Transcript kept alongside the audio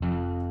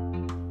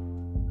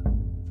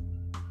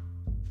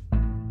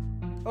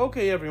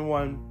Okay,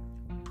 everyone.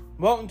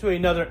 Welcome to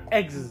another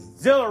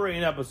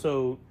exhilarating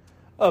episode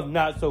of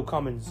Not So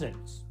Common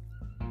Sense.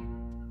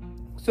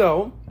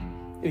 So,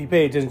 if you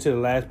pay attention to the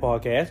last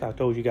podcast, I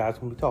told you guys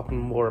we'll be talking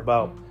more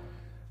about,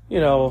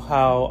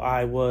 how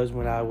I was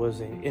when I was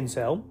an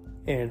Incel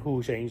and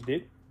who changed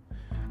it.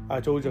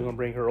 I told you I'm going to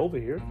bring her over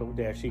here. So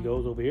there she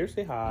goes over here.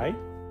 Say hi.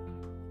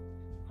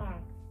 Hi.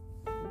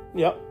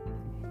 Yep.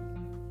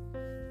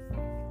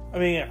 I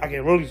mean, I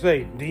can really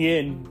say the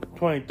end,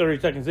 20, 30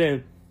 seconds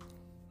in,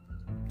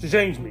 she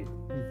changed me.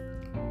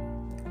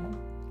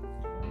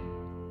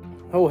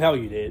 Oh, hell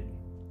you did.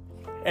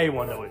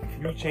 Everyone knows it.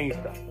 You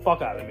changed the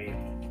fuck out of me.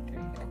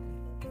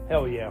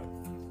 Hell yeah.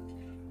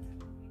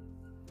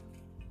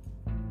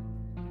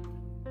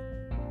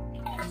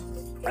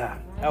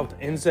 I was an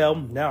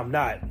incel. Now I'm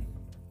not.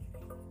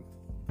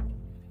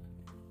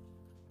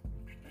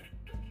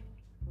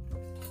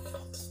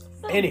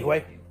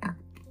 Anyway.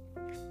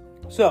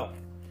 So,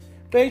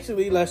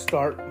 basically, let's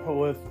start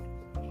with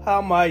how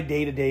my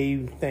day-to-day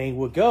thing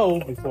would go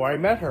before I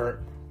met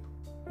her.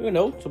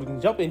 So we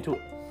can jump into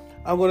it.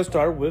 I'm going to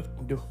start with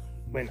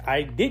when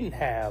I didn't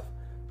have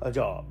a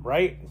job,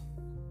 right?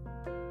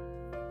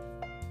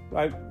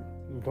 Like,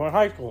 during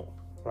high school,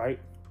 right?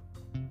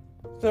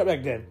 Start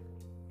back then.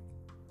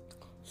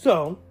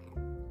 So,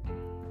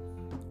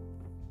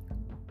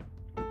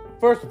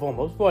 first and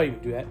foremost, before I even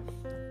do that,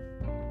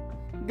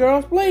 girl,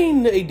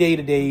 explain a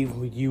day-to-day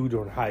with you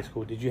during high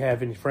school. Did you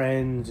have any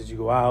friends? Did you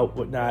go out?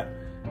 Whatnot?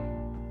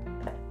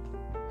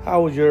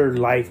 How was your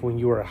life when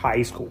you were in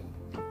high school?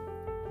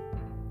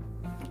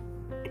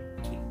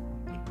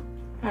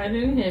 I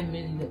didn't have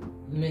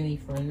many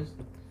friends.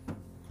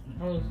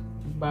 I was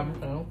by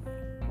myself.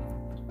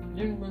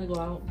 Didn't really go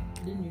out.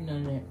 Didn't do none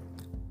of that.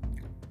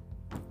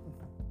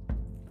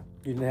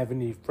 You didn't have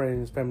any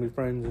friends, family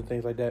friends, and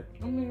things like that?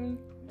 I mean,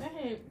 I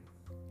had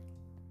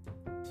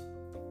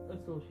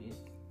associates.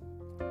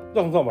 That's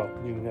what I'm talking about.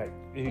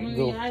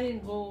 I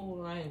didn't go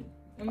like.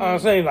 I'm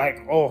saying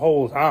like all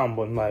whole time,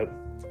 but like.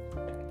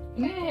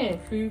 I had a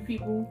few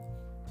people.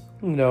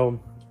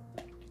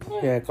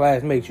 Yeah,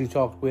 classmates you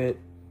talked with.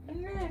 I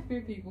had a few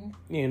people.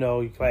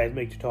 Your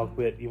classmates you talked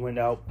with. You went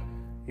out.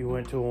 You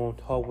went to them,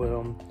 talked with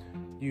them.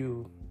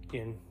 You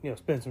can,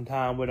 spend some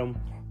time with them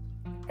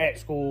at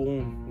school.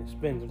 And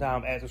spend some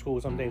time after school.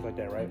 Some things like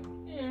that, right?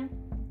 Yeah.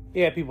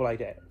 Yeah, people like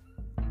that.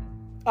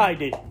 I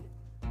didn't.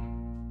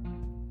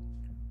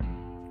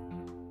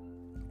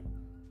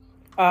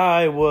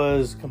 I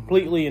was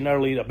completely and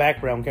utterly a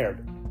background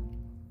character.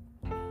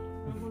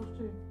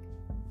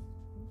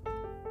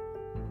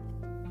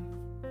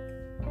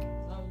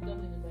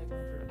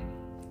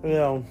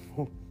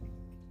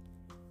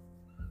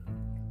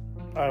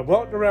 I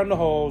walked around the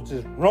halls,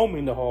 just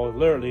roaming the halls,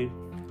 literally,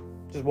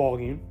 just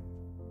walking.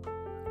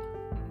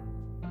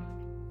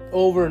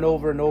 Over and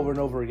over and over and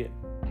over again.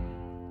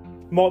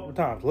 Multiple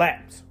times,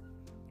 laps.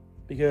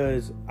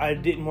 Because I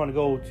didn't want to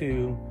go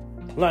to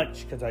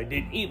lunch, because I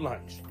didn't eat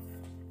lunch.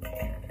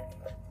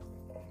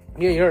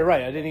 Yeah, you heard it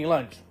right, I didn't eat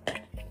lunch.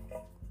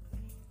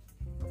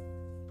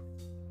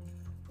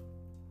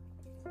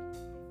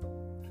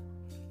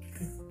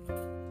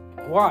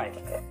 Why?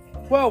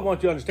 Well,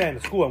 once you understand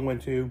the school I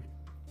went to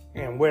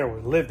and where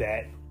we lived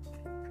at,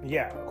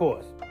 yeah, of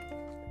course.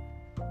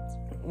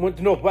 Went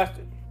to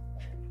Northwestern.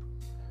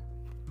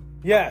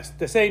 Yes,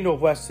 the same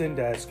Northwestern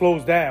that's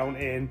closed down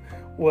and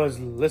was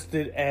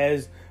listed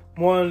as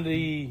one of the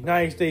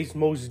United States'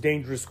 most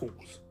dangerous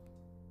schools.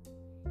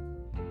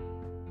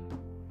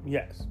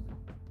 Yes.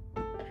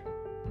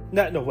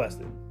 Not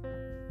Northwestern.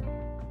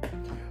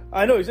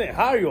 I know you're saying,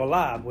 how are you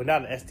alive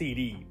without an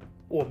STD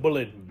or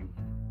bullet?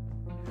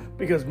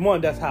 Because one,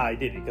 that's how I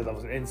did it, because I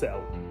was an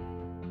incel.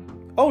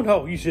 Oh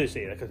no, you should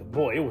say that, because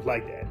boy, it was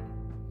like that.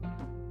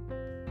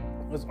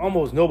 There's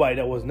almost nobody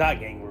that was not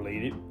gang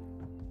related.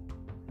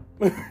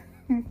 And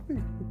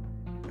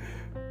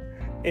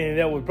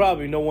there was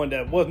probably no one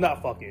that was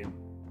not fucking.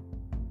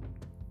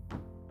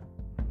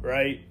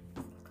 Right?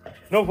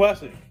 No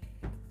question.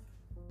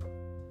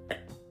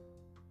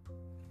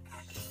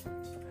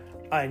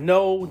 I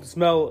know the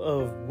smell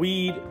of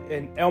weed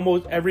in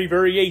almost every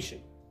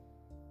variation.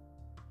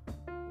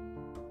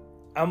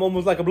 I'm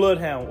almost like a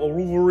bloodhound or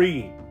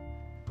Wolverine.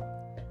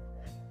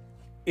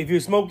 If you're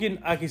smoking,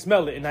 I can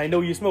smell it, and I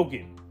know you're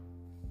smoking.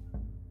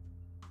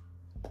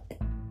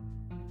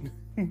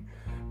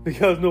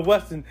 Because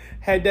Northwestern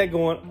had that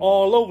going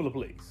all over the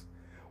place.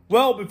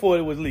 Well before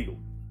it was legal.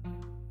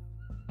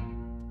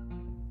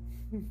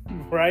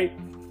 Right?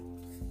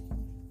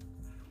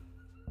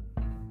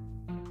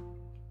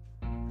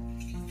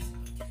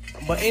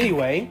 But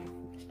anyway,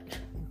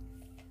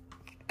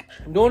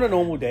 during a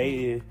normal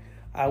day,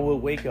 I would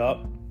wake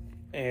up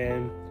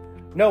and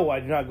no, I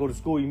did not go to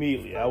school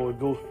immediately. I would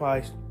go,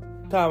 my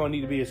time I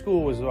need to be at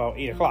school was about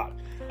 8 o'clock.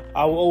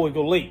 I would always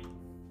go late.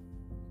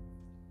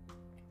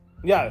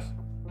 Yes.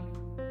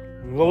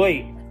 Go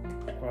late.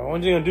 Well,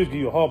 one thing I'm going to do is give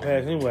you a hall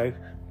pass anyway.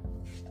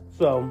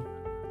 So,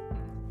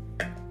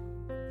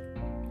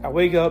 I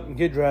wake up and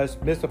get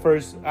dressed, miss the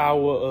first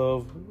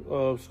hour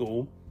of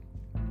school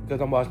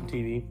because I'm watching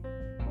TV.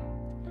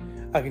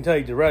 I can tell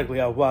you directly,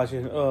 I was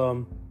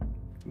watching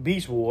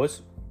Beast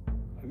Wars.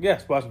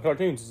 Yes, watching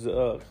cartoons as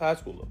a high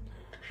schooler.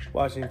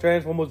 Watching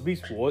Transformers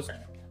Beast Wars.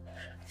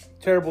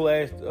 Terrible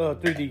ass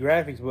 3D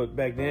graphics, but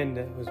back then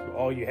that was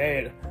all you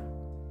had.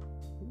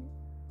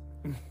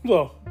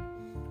 So,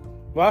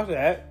 watch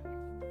that.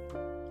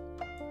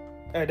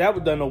 And that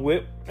was done no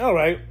whip.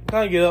 Alright,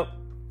 time to get up.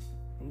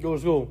 Go to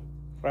school.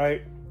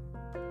 Right?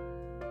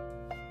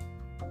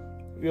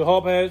 Your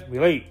hall pass, we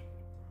late.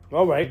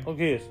 Alright, who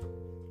cares?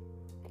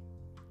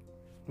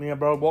 Me and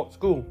brother walk to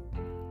school.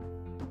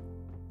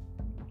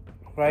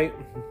 Right?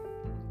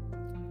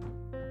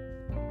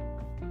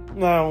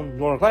 Now,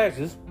 going to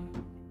classes,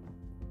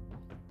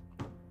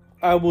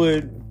 I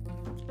would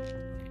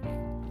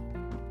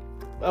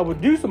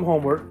do some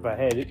homework if I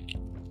had it.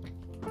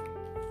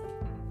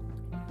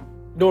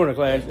 During the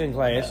class, in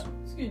class.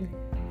 Excuse me.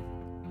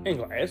 In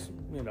class,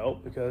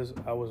 because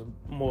I was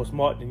more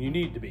smart than you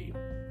need to be.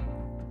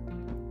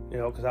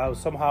 Because I would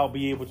somehow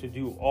be able to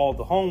do all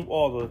the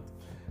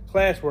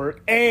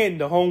classwork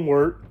and the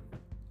homework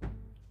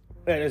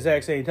at the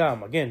exact same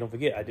time. Again, don't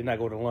forget, I did not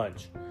go to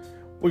lunch.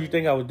 What do you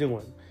think I was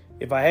doing?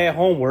 If I had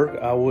homework,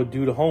 I would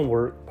do the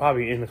homework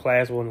probably in the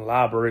class or in the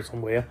library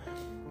somewhere,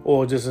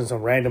 or just in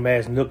some random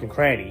ass nook and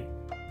cranny.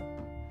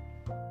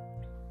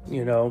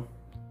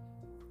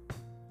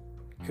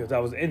 Because I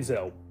was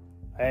Incel.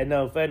 I had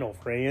no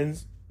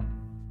friends.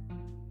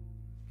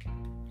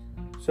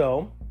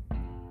 So,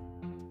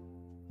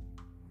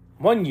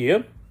 one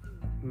year,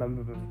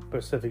 remember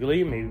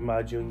specifically, maybe my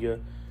not junior,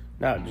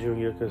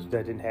 because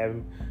that didn't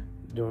happen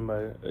during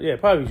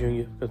probably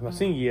junior, because my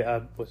senior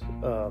year,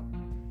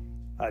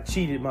 I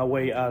cheated my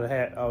way out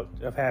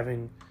of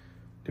having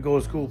to go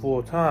to school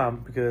full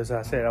time because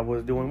I said I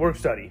was doing work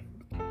study.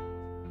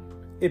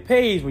 It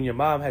pays when your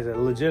mom has a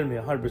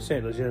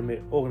 100%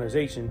 legitimate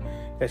organization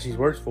that she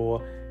works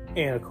for,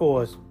 and of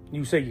course,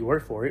 you say you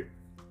work for it.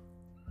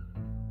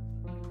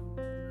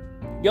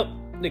 Yep,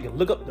 they can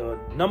look up the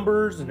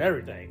numbers and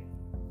everything.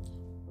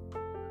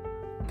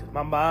 Because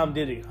my mom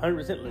did it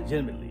 100%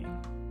 legitimately.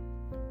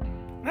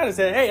 I just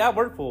said, hey, I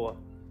work for her.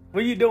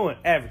 What are you doing?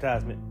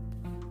 Advertisement.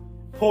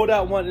 Pulled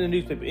out one in the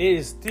newspaper. It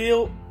is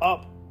still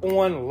up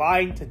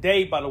online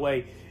today, by the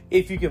way.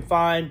 If you can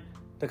find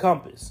the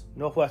Compass,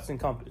 Northwestern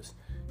Compass,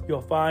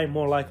 you'll find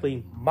more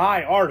likely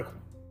my article,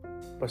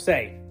 per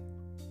se,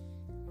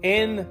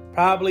 in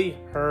probably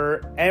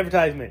her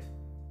advertisement.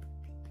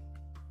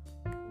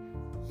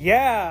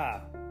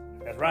 Yeah,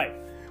 that's right.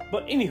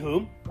 But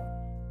anywho,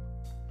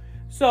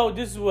 so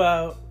this is what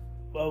I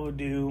would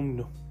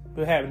do.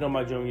 What happened on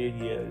my junior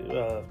year,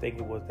 I think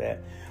it was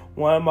that.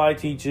 One of my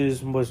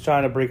teachers was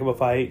trying to break up a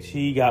fight.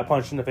 She got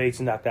punched in the face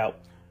and knocked out.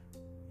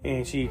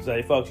 And she's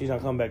like, fuck, she's not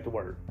coming back to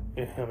work.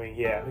 I mean,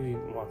 yeah, if you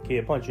want a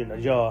kid punch you in the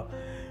jaw,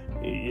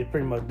 you're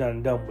pretty much done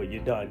and done with.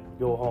 You're done.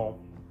 Go home.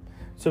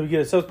 So we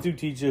get a substitute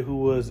teacher who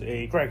was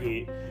a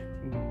crackhead.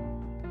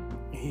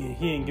 He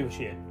didn't give a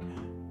shit.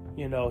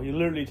 He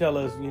literally tell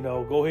us,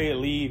 go ahead,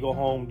 leave, go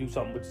home, do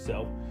something with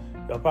yourself.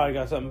 Y'all probably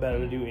got something better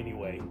to do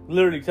anyway.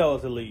 Literally tell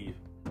us to leave.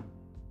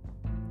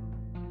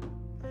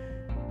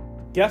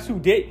 Guess who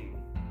didn't?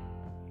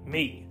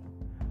 Me.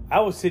 I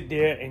would sit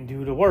there and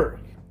do the work.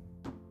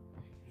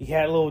 He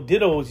had little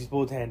dittos he's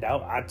supposed to hand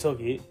out. I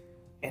took it,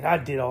 and I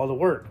did all the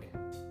work.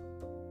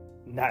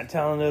 Not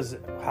telling us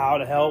how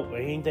to help or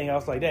anything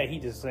else like that. He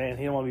just saying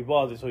he don't want to be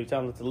bothered, so he's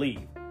telling us to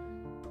leave.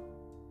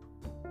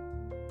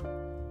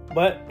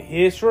 But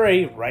here's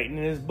Trey writing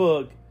in his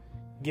book,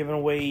 giving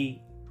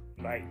away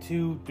like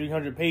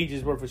 200-300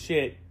 pages worth of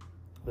shit,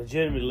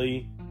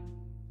 legitimately,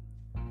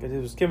 because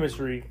it was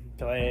chemistry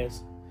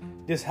class.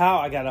 This how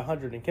I got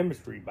 100 in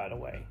chemistry, by the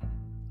way.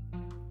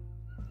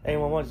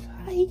 Anyone wants,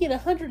 how you get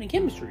 100 in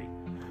chemistry?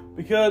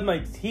 Because my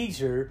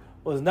teacher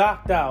was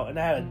knocked out, and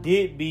I had a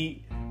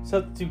deadbeat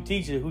substitute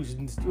teacher who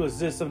was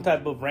just some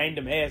type of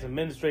random ass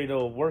administrator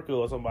or worker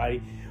or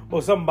somebody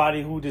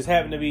who just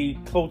happened to be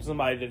close to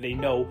somebody that they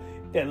know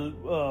that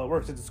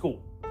works at the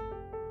school.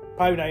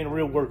 Probably not even a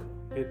real worker.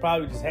 It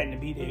probably just happened to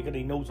be there because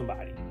they know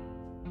somebody.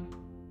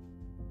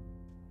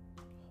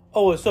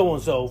 Oh, it's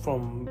so-and-so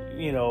from,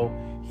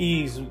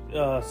 he's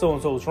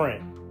so-and-so's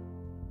friend.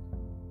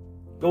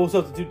 Go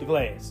substitute the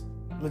class.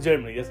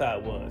 Legitimately, that's how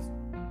it was.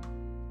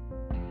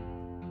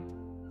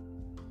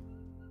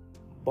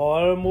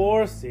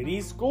 Baltimore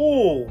City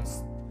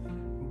Schools.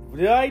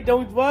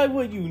 Why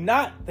would you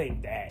not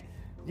think that?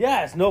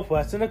 Yes,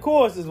 Northwestern, of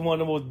course, is one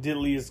of the most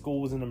diddliest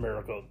schools in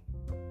America.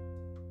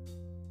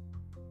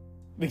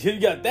 Because you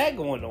got that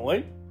going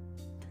on.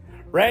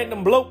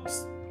 Random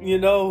blokes,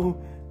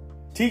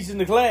 teaching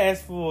the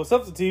class for a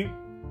substitute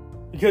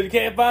because you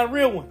can't find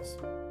real ones.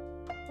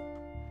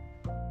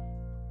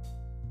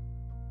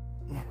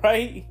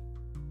 Right?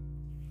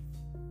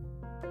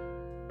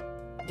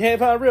 Can't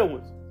find real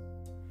ones.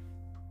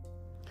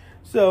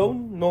 So,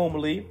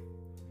 normally,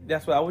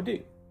 that's what I would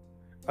do.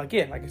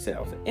 Again, like I said,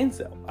 I was an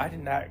incel.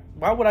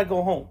 Why would I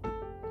go home?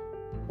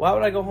 Why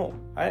would I go home?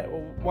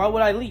 Why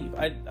would I leave?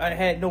 I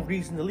had no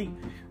reason to leave.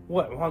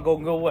 What? I want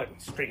to go what?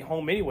 Straight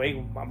home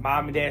anyway. My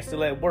mom and dad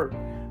still at work.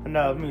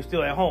 No, I mean,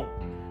 still at home.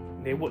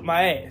 They whipped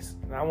my ass.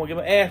 And I don't want to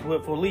get my ass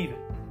whipped for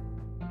leaving.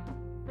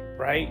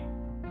 Right?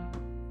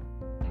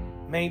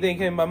 Main thing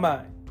came to my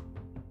mind.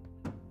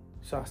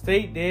 So I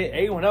stayed there.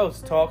 Everyone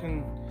else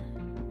talking,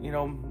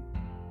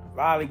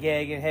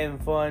 lollygagging, having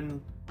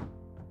fun,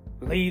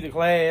 leave the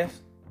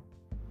class.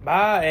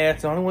 My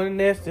ass, the only one in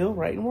there still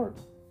writing work.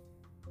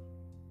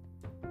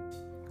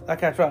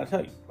 Like I tried to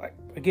tell you. Like,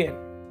 again,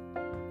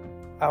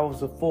 I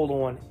was a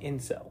full-on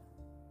incel.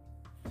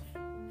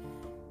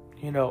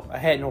 I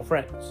had no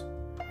friends.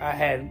 I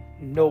had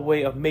no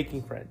way of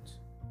making friends.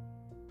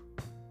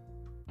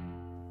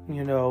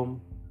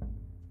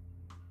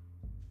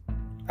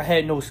 I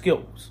had no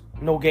skills.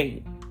 No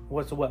game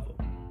whatsoever.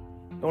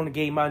 The only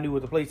game I knew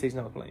was the PlayStation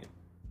I was playing.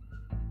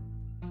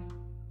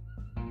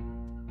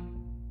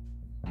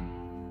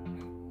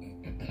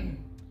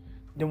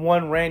 Then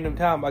one random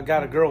time I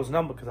got a girl's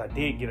number, because I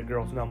did get a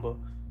girl's number.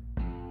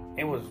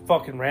 It was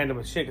fucking random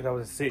as shit, because I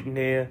was sitting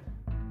there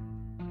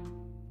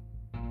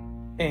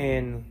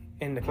and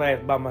in the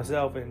class by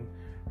myself, and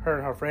her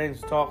and her friends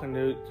talking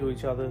to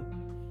each other.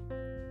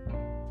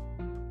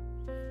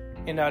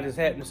 And I just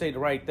happened to say the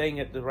right thing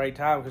at the right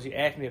time because she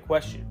asked me a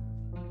question.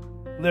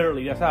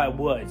 Literally, that's how it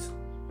was.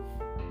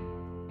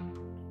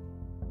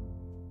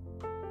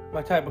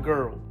 My type of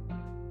girl.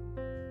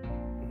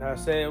 And I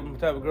said my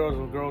type of girl is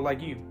a girl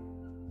like you.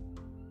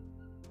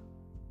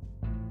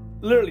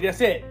 Literally,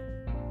 that's it.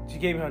 She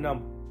gave me her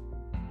number.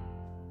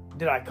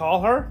 Did I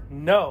call her?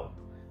 No.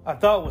 I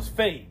thought it was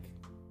fake.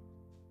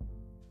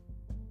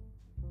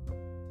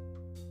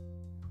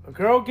 A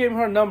girl gave me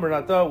her number and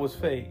I thought it was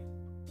fake.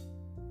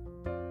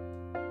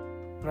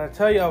 When I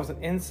tell you I was an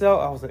incel,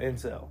 I was an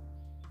incel.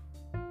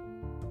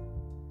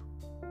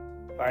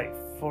 Like,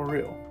 for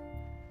real.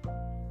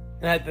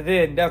 And at the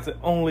end, that's the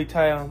only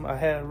time I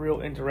had a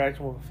real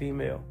interaction with a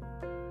female.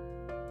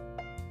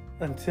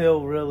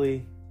 Until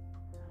really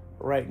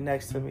right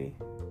next to me.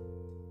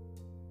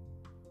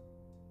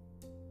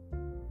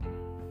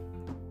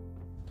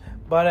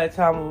 By that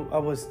time, I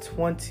was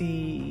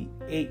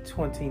 28,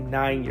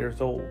 29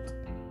 years old.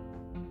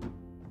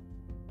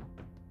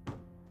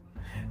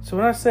 So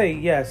when I say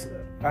yes,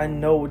 I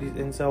know what these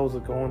incels are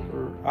going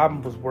through. I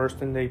was worse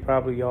than they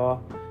probably are.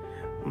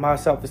 My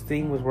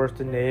self-esteem was worse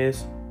than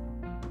theirs.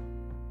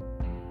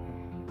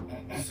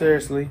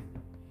 Seriously.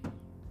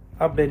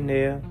 I've been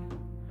there.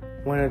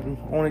 When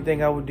the only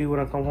thing I would do when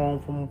I come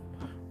home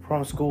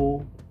from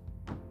school,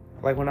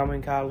 like when I'm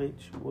in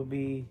college, would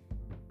be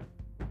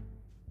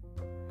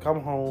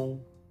come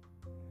home,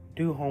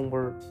 do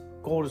homework,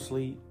 go to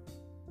sleep.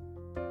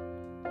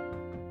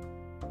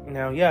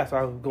 Now, yes,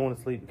 I was going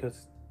to sleep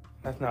because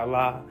that's not a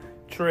lie.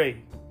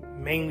 Trey,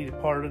 mainly the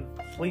part of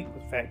sleep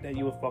was the fact that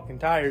you were fucking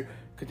tired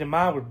because your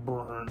mind was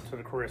burned to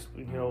the crisp,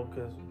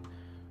 because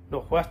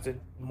Northwestern,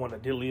 one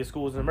of the deadliest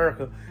schools in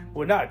America,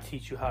 would not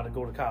teach you how to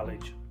go to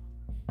college.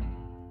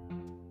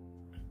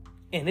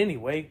 And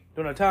anyway,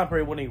 during a time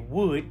period when they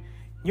would,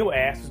 your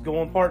ass is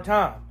going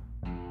part-time.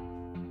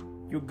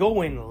 You're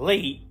going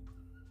late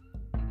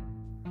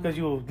because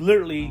you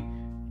literally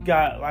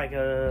got like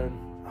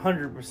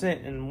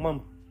 100% in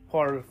one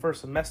part of the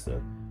first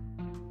semester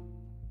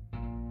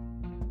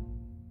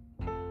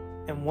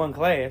in one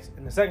class.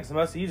 In the second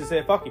semester, you just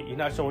said, fuck it, you're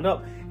not showing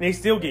up. And they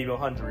still gave you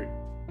 100.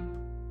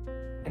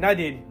 And I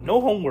did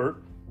no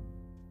homework,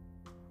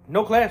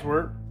 no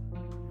classwork.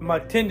 My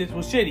attendance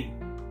was shitty.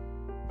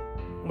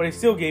 But they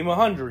still gave me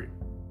 100.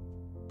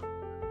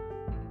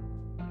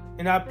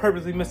 And I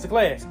purposely missed the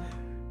class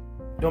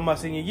during my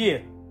senior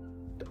year.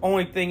 The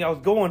only thing I was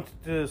going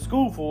to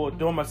school for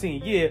during my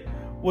senior year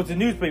was the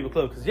newspaper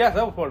club. Because yes,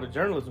 I was part of the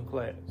journalism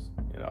class.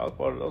 I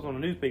was on the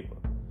newspaper.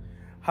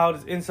 How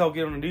does Incel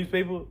get on the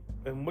newspaper?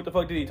 And what the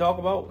fuck did he talk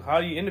about? How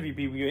do you interview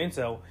people? You're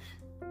Incel.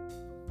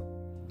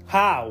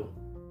 How?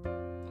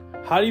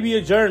 How do you be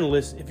a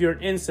journalist if you're an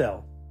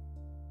Incel?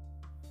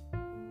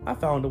 I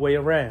found a way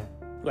around.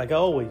 Like I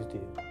always do.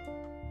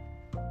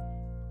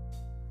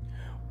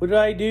 What did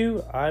I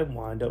do? I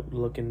wind up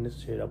looking this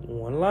shit up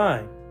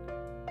online.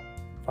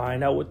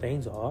 Find out what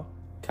things are.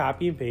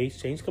 Copy and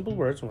paste. Change a couple of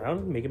words around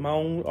and make it my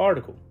own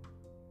article.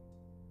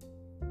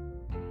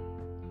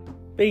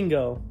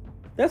 Bingo.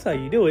 That's how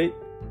you do it.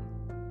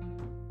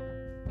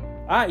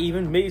 I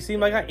even made it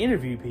seem like I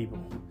interviewed people.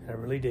 And I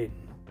really didn't.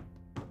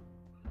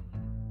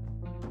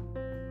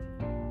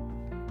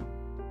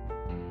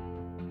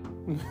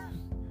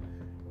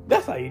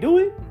 That's how you do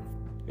it.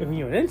 If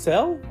you're an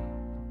incel.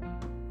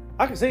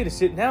 I can say this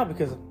shit now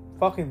because I'm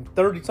fucking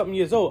 30-something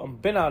years old. I'm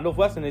been out of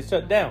Northwestern and it's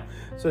shut down.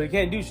 So they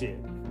can't do shit.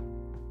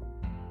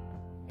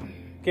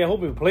 Can't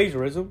hold me with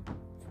plagiarism.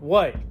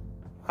 What?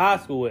 High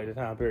school at the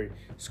time period.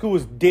 School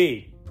is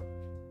dead.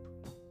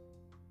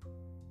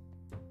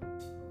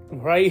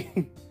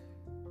 Right?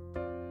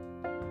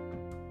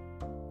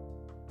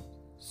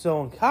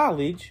 So in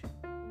college,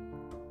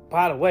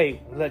 by the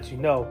way, I'll let you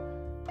know,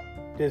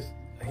 this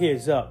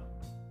heads up.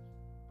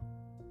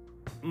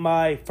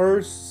 My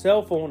first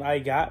cell phone I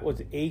got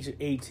was at the age of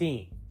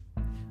 18.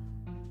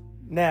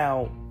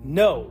 Now,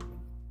 no,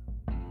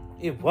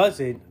 it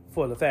wasn't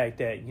for the fact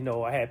that,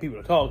 I had people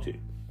to talk to.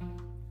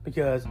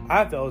 because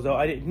I felt as though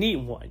I didn't need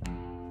one.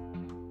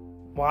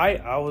 Why?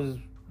 I was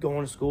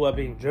going to school, I've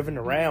been driven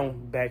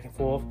around back and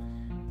forth,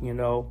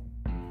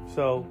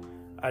 So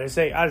I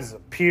just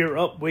appear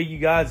up where you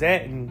guys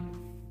at, and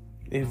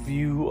if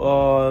you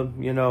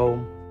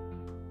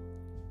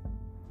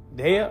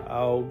there,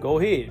 I'll go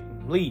ahead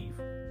and leave.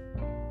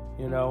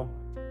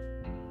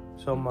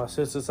 So my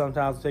sister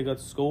sometimes will take her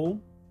to school.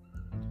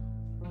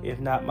 If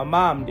not, my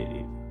mom did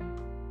it.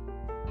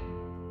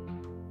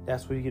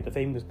 That's where you get the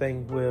famous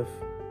thing with,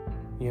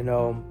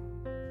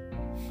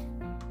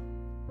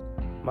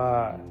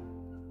 my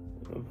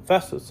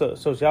professor,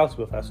 sociology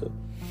professor,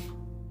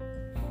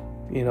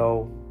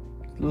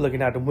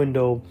 looking out the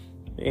window,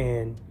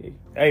 and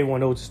everyone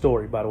knows the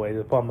story, by the way,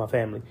 it's part of my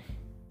family.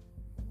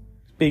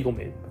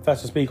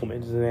 Professor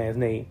Spiegelman is his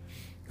name.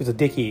 He was a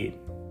dickhead.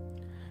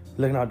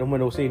 Looking out the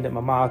window, seeing that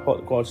my mom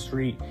parked across the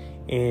street,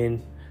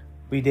 and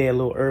we there a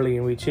little early,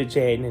 and we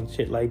chit-chatting and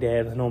shit like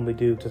that, as I normally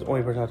do, because the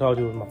only person I talk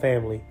to was my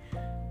family.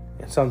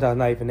 And sometimes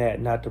not even that,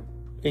 not to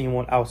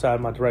anyone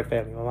outside my direct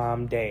family, my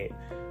mom, dad,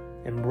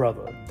 and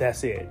brother.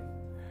 That's it.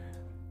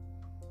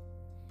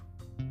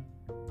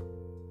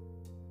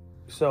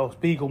 So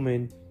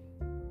Spiegelman,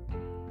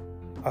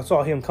 I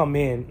saw him come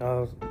in,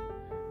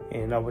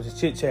 and I was just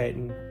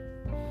chit-chatting.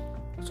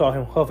 Saw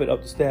him huff it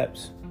up the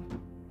steps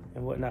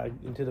and whatnot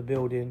into the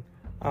building.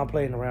 I'm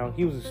playing around.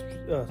 He was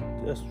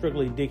a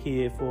strictly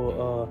dickhead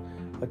for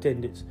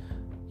attendance.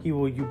 He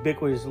will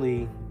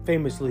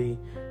famously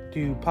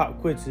do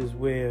pop quizzes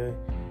where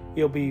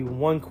it'll be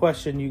one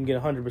question you can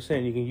get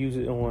 100%. You can use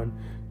it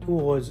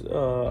towards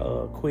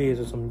a quiz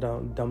or some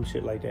dumb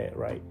shit like that,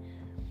 right?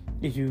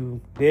 If you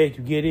get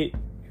it.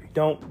 If you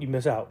don't, you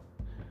miss out,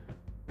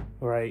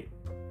 right?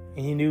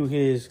 And he knew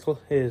his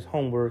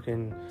homework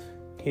and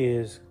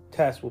his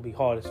test would be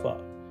hard as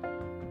fuck,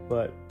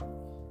 but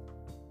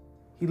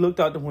he looked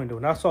out the window,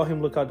 and I saw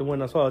him look out the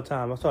window. I saw the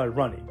time. I started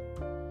running.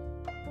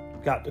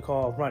 Got the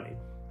car running,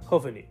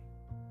 hoofing it.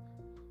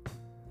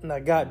 And I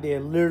got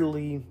there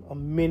literally a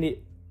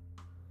minute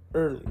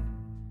early.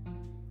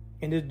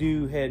 And this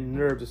dude had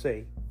nerve to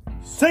say,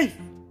 "Safe!"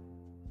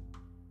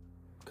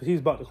 Because he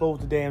was about to close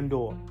the damn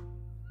door.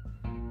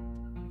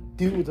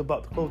 Dude was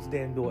about to close the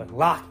damn door and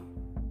lock it.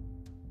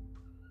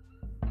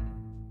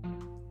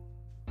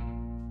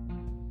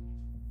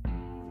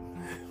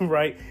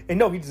 Right? And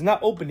no, he does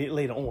not open it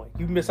later on.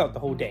 You miss out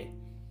the whole day.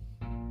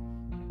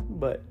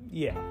 But,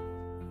 yeah.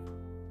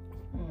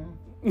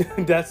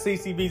 That's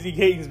CCBC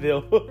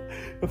Gainesville.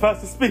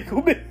 Professor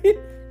Spiegelman.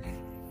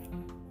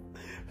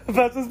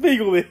 Professor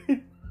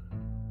Spiegelman.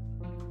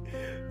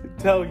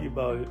 Tell you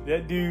about it.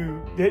 That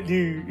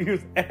dude, he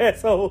was an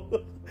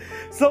asshole.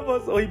 So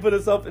much so he put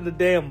himself in the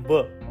damn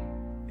book.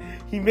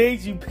 He made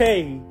you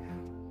pay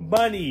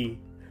money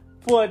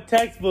for a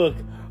textbook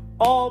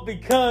all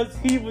because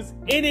he was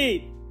in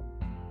it.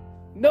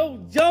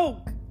 No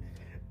joke.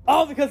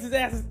 All because his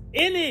ass is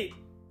in it.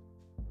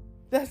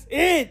 That's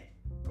it.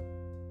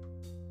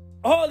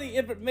 All the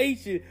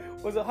information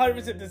was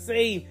 100% the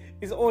same.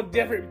 It's on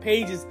different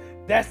pages.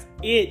 That's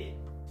it.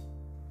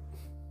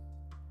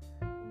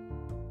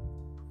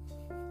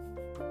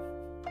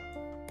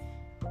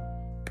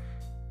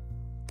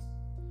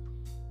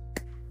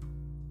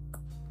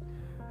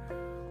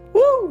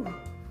 Woo!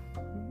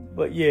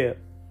 But yeah.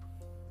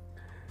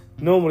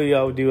 Normally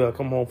I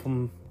come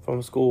home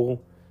from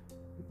school,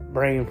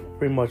 brain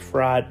pretty much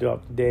fried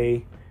throughout the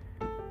day.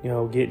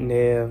 Getting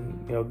there,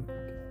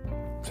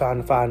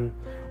 trying to find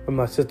where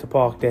my sister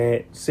parked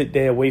at, sit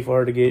there, wait for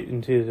her to get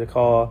into the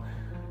car,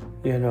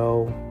 get in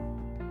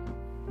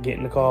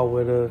the car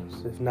with her.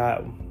 If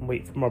not,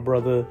 wait for my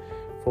brother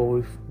before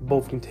we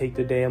both can take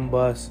the damn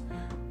bus,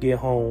 get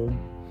home,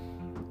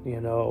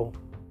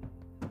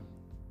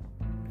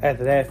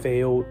 After that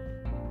failed,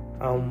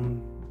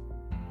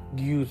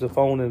 used the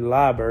phone in the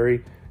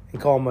library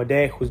and called my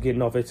dad, who was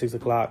getting off at 6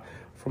 o'clock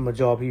from a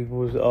job he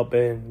was up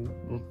at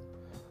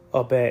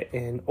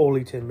in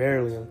Arlington,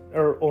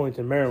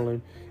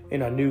 Maryland,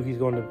 and I knew he's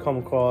going to come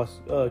across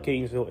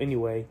Catonsville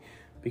anyway,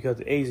 because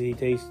the AZ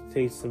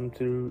takes him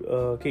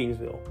to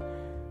Catonsville.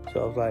 So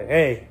I was like,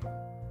 "Hey,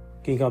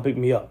 can you come pick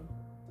me up?"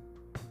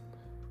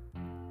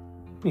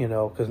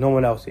 Because no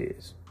one else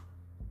is.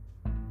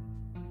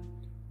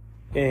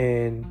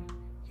 And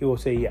he will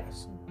say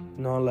yes.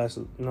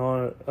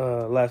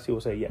 Nonetheless, he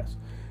will say yes.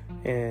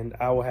 And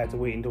I will have to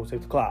wait until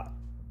 6 o'clock.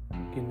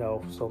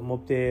 So I'm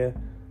up there,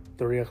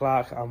 3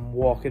 o'clock, I'm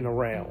walking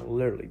around,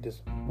 literally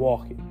just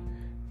walking.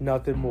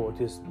 Nothing more,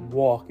 just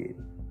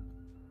walking.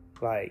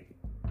 Like,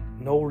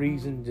 no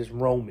reason, just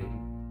roaming.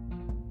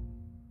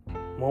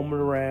 Roaming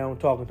around,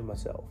 talking to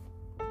myself.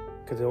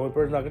 Because the only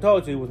person I could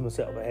talk to was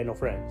myself. I had no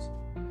friends.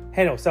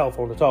 Had no cell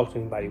phone to talk to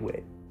anybody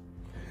with.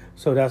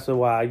 So that's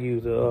why I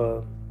use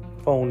a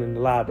phone in the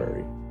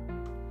library.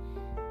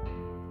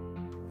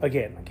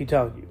 Again, I keep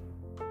telling you.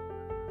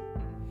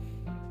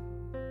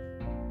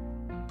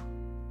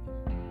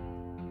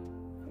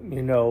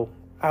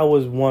 I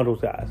was one of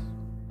those guys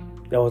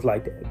that was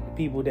like that.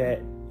 People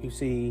that you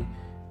see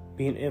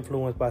being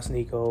influenced by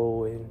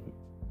Sneeko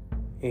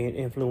and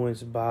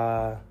influenced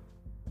by,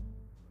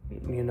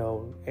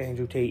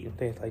 Andrew Tate and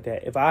things like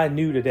that. If I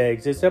knew that they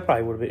existed, I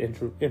probably would have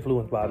been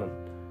influenced by them.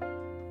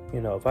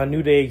 If I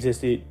knew they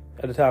existed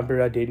at the time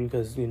period, I didn't,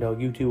 because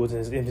YouTube was in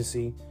its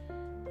infancy,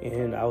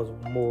 and I was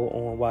more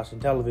on watching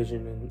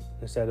television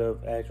instead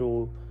of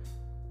actual,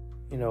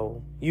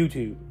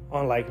 YouTube.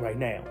 Unlike right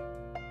now,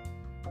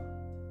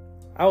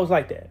 I was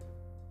like that.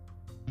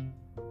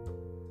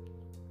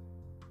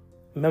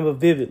 Remember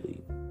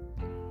vividly,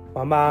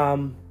 my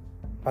mom,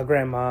 my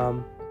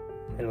grandmom,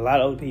 and a lot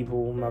of other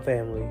people in my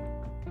family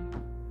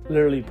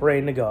literally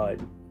praying to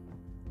God,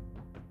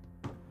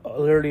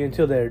 literally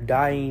until their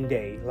dying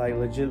day,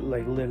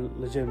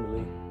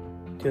 legitimately,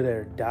 till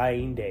their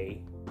dying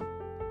day,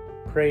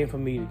 praying for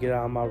me to get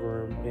out of my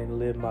room and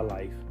live my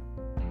life,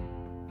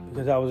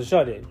 because I was a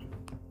shut-in,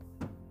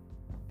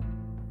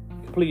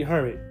 complete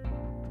hermit.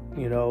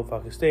 If I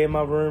could stay in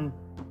my room,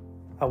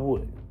 I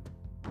would.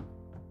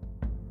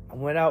 I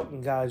went out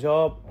and got a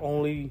job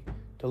only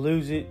to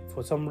lose it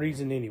for some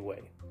reason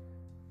anyway.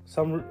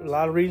 A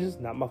lot of reasons,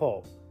 not my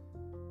fault.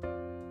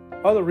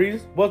 Other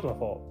reasons, was my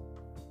fault.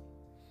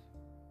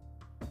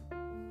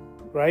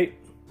 Right?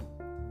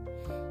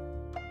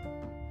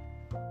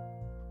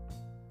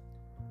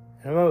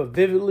 I remember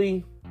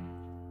vividly,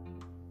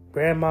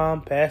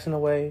 grandmom passing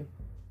away,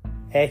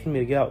 asking me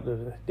to get out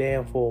the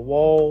damn four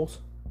walls.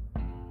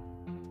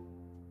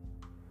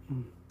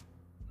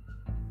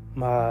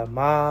 My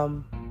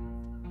mom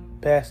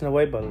passing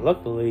away, but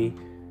luckily,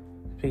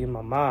 speaking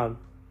of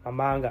my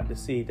mom got to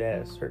see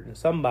that a certain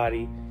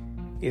somebody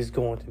is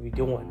going to be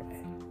doing that.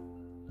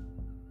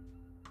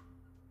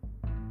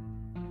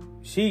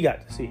 She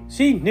got to see it.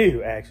 She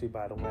knew, actually,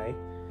 by the way,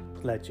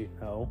 to let you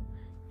know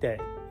that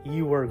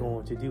you were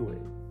going to do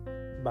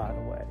it, by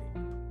the way.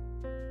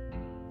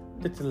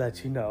 Just to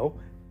let you know.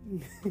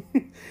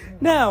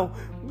 Now,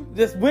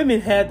 just women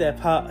had that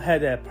power.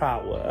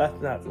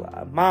 That's not a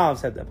lie.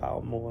 Moms had that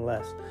power, more or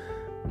less.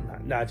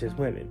 Not just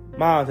women.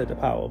 Moms had the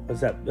power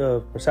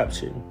of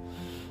perception,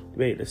 to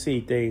be able to see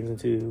things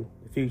into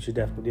the future,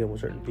 definitely dealing with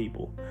certain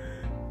people.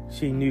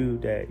 She knew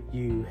that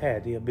you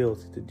had the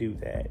ability to do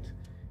that.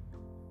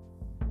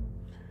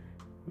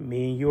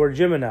 Me and you are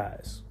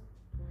Geminis.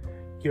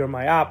 You're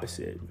my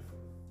opposite,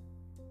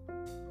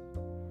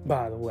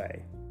 by the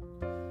way.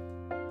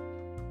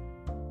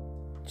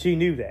 She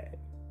knew that.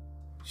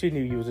 She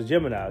knew you was a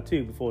Gemini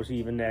too before she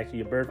even asked you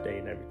your birthday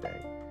and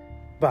everything.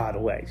 By the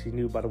way, she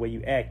knew by the way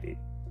you acted.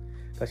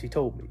 Because she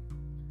told me.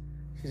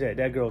 She said,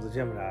 that girl's a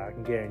Gemini, I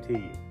can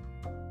guarantee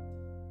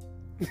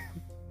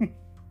you.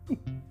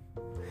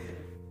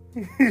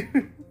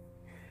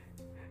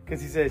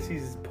 Because she said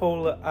she's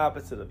polar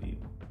opposite of you.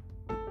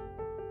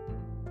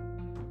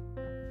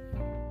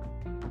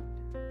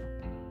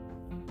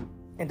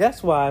 And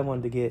that's why I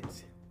wanted to get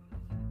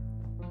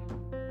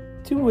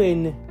to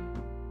when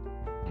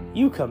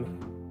you come in.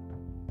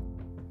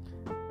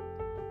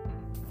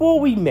 Before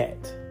we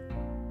met,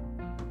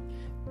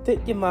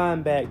 take your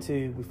mind back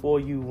to before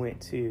you went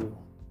to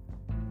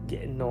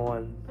getting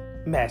on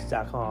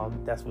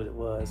Match.com. That's what it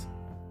was.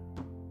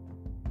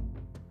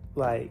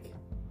 Like,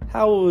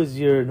 how was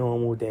your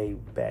normal day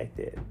back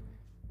then?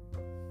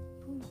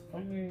 I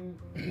mean,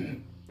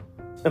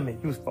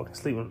 you was fucking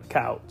sleeping on the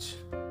couch.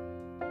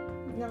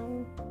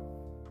 No.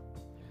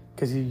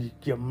 Because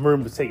your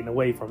room was taken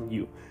away from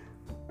you.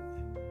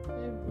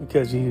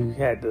 Because you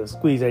had to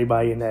squeeze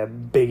everybody in that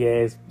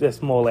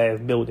small ass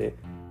building.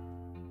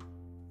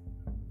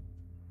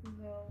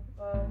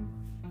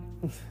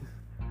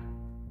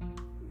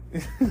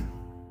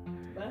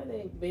 My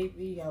day,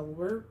 baby, I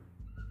work.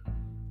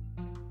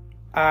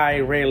 I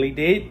rarely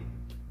did.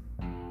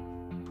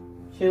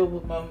 Chill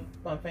with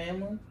my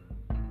family.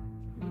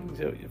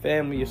 So your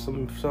family,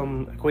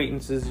 some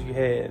acquaintances you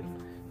had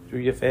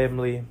through your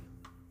family.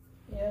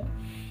 Yeah.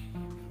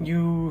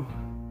 You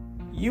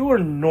were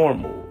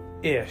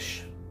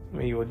normal-ish. I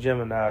mean, you're a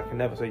Gemini. I can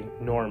never say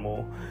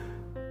normal.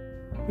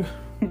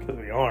 Because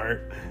we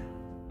aren't.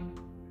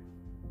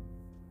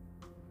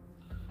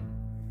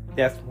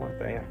 That's one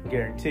thing I can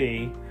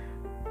guarantee.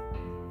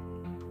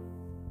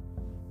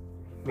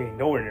 I mean,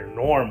 nowhere near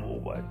normal,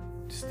 but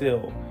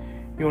still,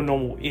 you're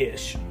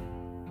normal-ish.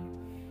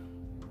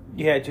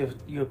 You had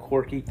your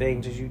quirky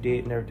things as you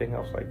did and everything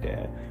else like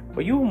that.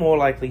 But you were more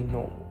likely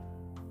normal.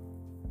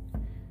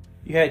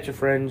 You had your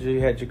friends, you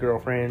had your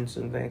girlfriends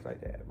and things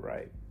like that,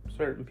 right?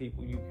 Certain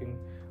people you can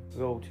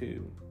go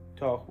to,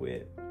 talk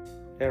with.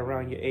 They're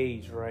around your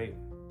age, right?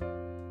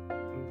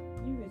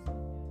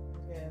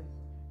 Yeah.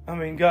 I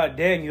mean,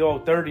 goddamn, you're all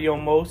 30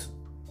 almost,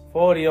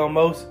 40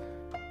 almost.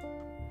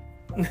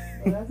 Well,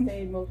 I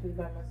stayed mostly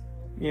by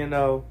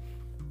myself.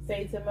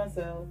 Stayed to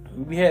myself.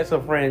 We had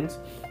some friends.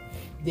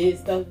 Did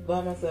stuff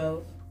by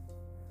myself.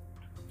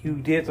 You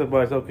did stuff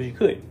by yourself because you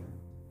could.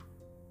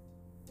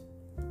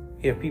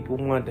 If people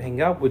wanted to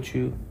hang out with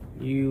you,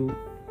 you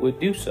would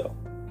do so.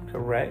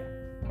 Correct?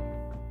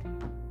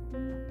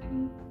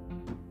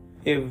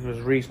 If it was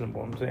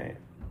reasonable, I'm saying.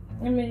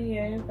 I mean,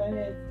 yeah, if I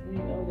had,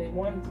 they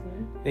wanted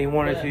to. They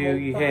wanted to,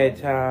 you had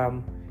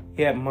time,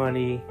 you had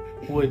money,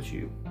 would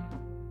you?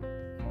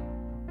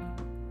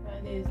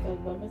 did stuff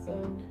by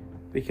myself.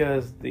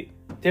 Because the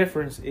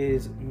difference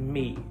is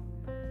me.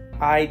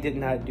 I did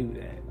not do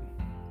that.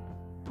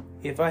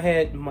 If I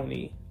had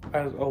money,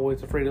 I was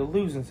always afraid of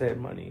losing said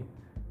money.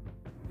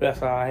 That's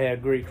how I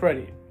had great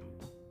credit.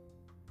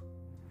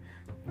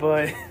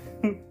 But,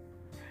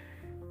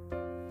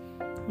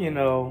 you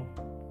know,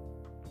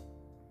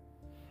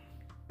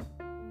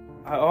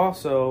 I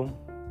also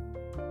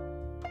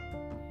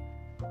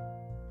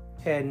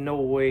had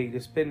no way to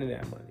spend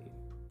that money.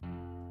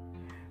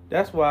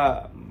 That's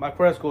why my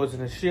credit score is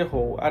in a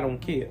shithole. I don't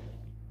care.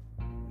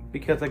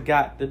 Because I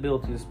got the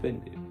ability to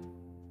spend it.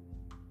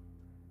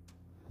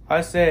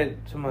 I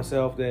said to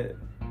myself that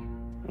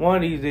one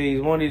of these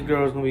days, one of these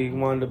girls is going to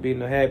wind up being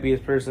the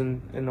happiest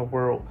person in the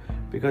world.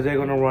 Because they're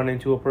going to run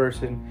into a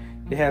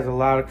person that has a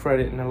lot of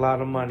credit and a lot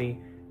of money.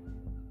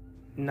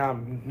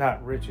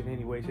 Not rich in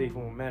any way, shape,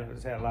 or manner.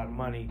 Just had a lot of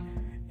money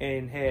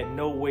and had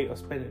no way of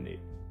spending it.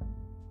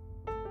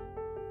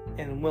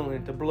 And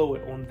willing to blow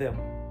it on them.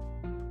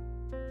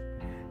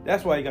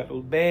 That's why you got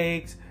those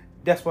bags.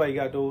 That's why you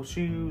got those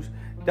shoes.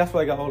 That's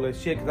why I got all that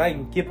shit. Because I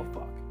didn't give a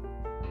fuck.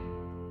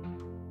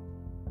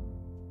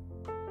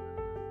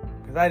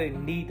 Because I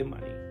didn't need the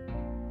money.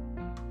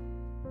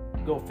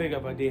 Go figure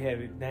if I did have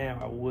it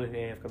now, I would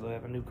have. Because I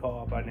have a new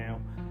car by now.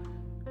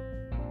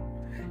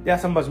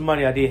 That's how much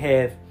money I did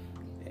have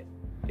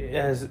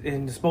as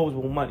in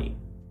disposable money.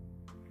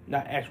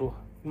 Not actual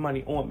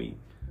money on me.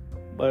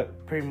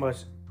 But pretty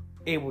much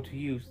able to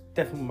use.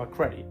 Definitely my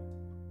credit.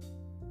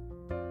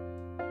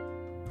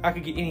 I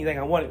could get anything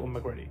I wanted with my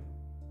credit.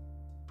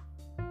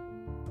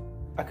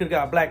 I could have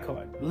got a black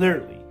card.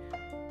 Literally.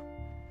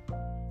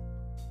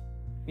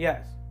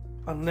 Yes.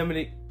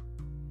 Unlimited,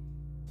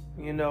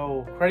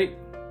 credit.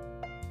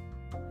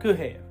 Could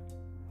have.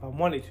 I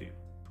wanted to.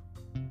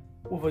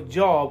 With a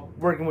job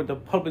working with the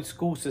public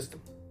school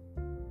system.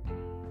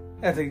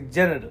 As a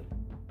janitor.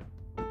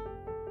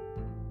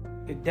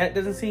 If that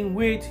doesn't seem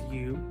weird to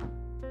you,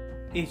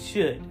 it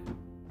should.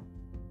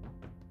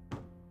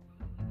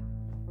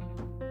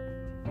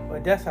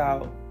 But that's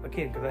how,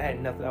 again, because I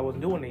had nothing, I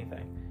wasn't doing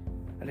anything.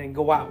 I didn't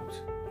go out.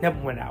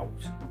 Never went out.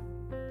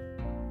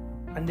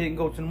 I didn't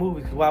go to the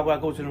movies. Why would I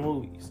go to the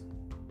movies?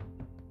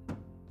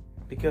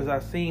 Because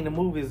I've seen the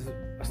movies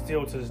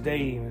still to this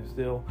day, and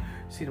still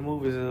see the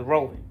movies as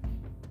rolling.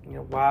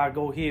 Why I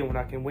go here when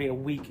I can wait a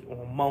week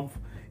or a month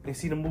and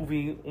see the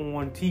movie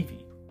on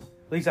TV?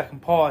 At least I can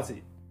pause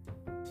it.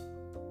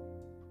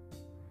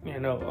 I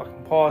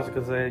can pause it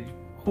because I had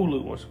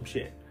Hulu or some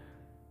shit.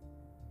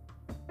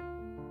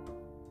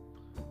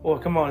 Or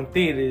come on in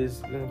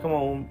theaters and come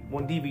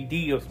on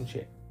DVD or some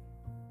shit.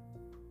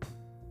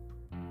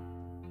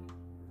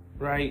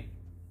 Right?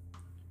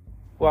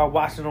 Or I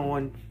watch it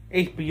on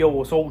HBO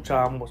or Soul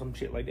Charm or some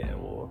shit like that.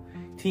 Or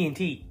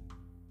TNT.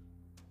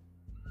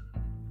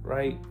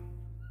 Right?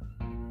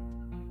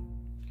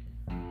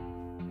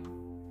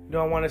 Do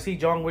I want to see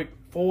John Wick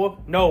 4?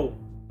 No.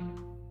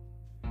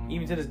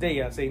 Even to this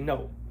day, I say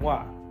no.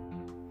 Why?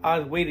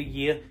 I'll wait a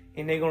year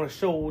and they're going to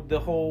show the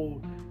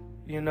whole,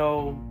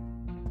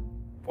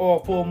 all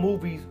 4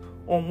 movies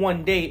on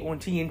one day on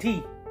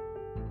TNT.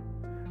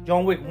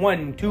 John Wick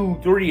 1, 2,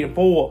 3, and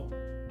 4.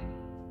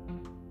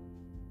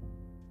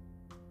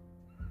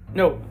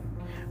 No.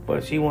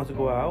 But she wants to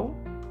go out.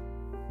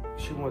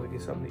 She wants to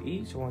get something to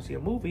eat. She wants to see a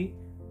movie.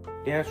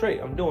 Damn straight,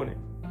 I'm doing it.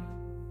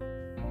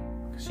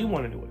 Because she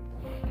wants to do it.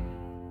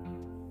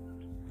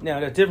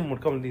 Now, that's different when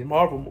it comes to these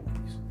Marvel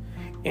movies.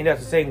 And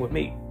that's the same with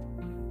me.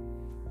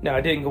 Now,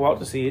 I didn't go out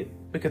to see it.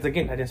 Because,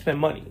 again, I didn't spend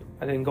money.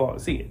 I didn't go out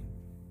to see it.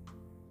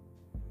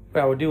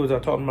 What I would do is I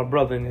talk to my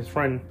brother and his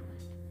friend,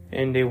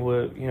 and they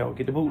would,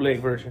 get the bootleg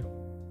version.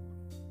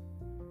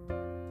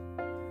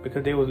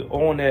 Because they was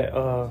on that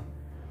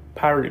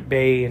Pirate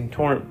Bay and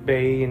Torrent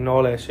Bay and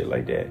all that shit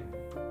like that.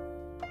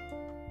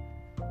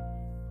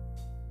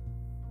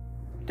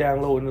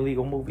 Downloading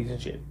illegal movies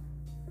and shit.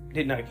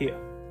 Did not care.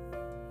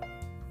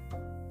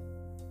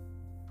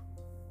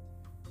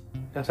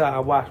 That's how I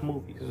watch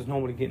movies. It's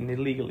normally getting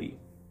illegally.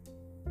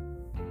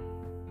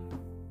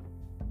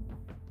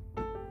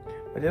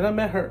 But then I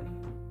met her.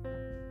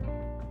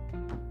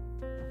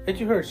 And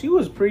you heard, she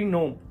was pretty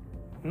normal.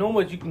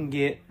 Normal as you can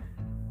get.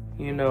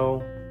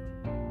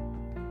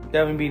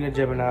 Devin being a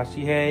Gemini.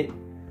 She had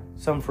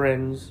some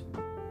friends.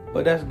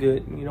 But that's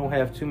good. You don't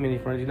have too many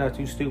friends. You're not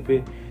too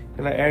stupid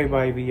to let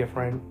everybody be your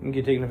friend and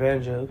get taken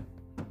advantage of.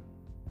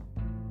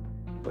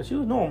 But she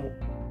was normal.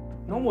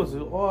 Normal is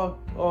all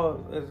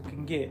as it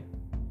can get.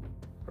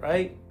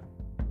 Right?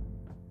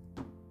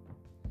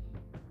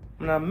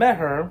 When I met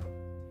her,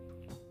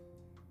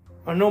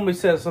 I normally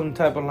said some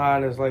type of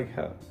line that's like,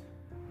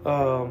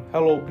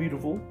 hello,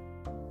 beautiful.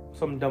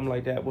 Something dumb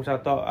like that, which I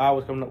thought I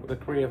was coming up with a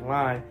creative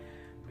line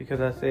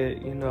because I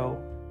said,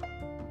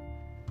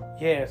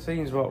 yeah, it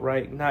seems about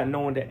right. Not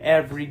knowing that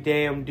every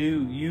damn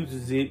dude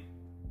uses it.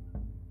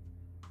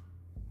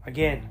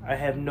 Again, I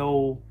have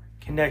no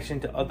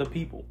connection to other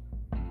people.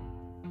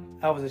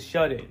 I was a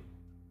shut-in.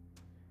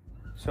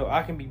 So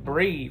I can be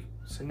brave,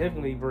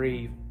 significantly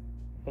brave,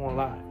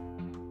 online.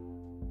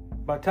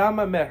 By the time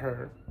I met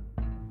her,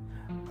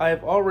 I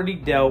have already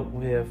dealt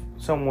with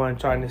someone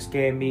trying to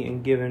scam me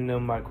and giving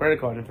them my credit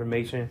card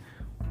information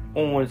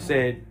on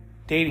said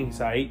dating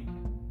site.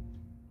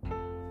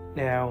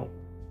 Now,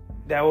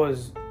 that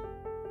was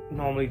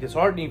normally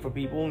disheartening for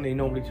people, and they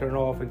normally turn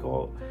off and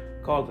call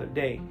it a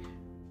day.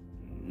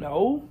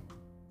 No,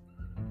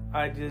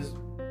 I just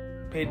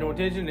paid no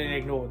attention and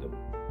ignored them.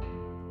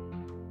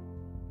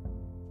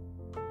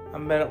 I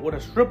met up with a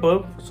stripper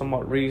for some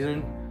odd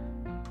reason.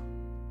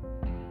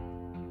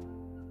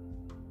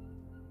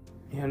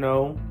 You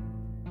know,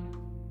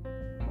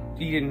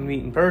 she didn't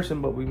meet in person,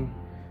 but we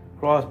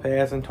crossed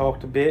paths and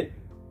talked a bit.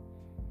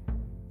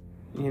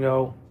 You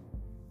know,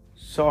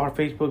 saw her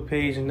Facebook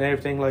page and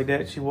everything like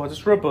that. She was a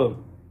stripper.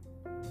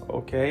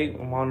 Okay,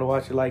 I wanted to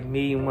watch it like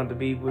me and wanted to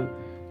be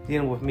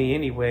dealing with me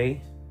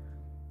anyway.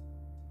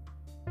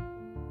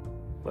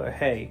 But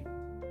hey,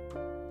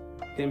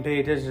 didn't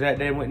pay attention to that.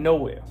 They went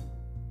nowhere.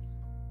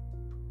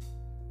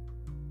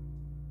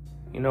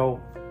 You know,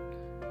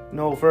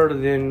 no further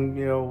than,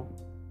 you know,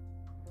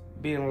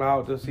 being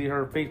allowed to see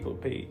her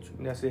Facebook page.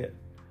 And that's it.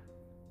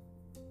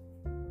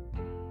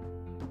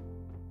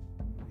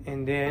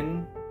 And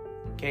then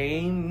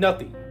came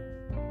nothing.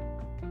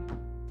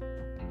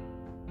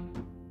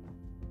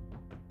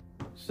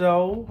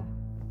 So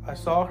I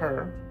saw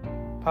her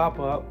pop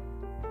up.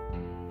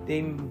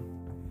 They,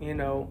 you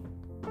know,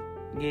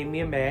 gave me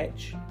a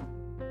match.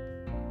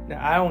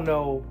 Now I don't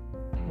know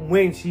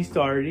when she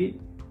started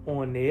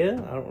on there.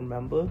 I don't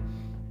remember.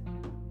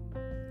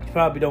 You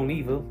probably don't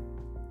either.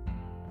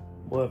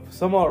 But for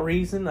some odd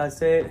reason, I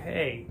said,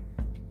 hey,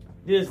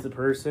 this is the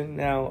person.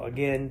 Now,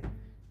 again,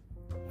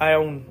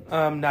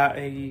 I'm not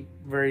a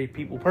very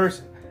people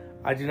person.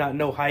 I do not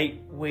know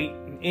height, weight,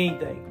 and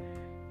anything.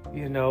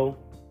 You know,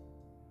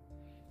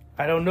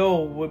 I don't know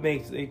what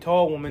makes a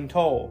tall woman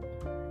tall.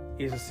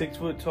 Is a 6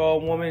 foot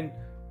tall woman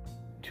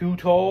too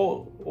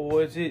tall,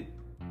 or is it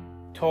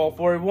tall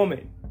for a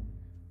woman?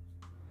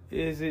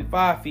 Is it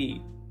 5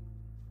 feet,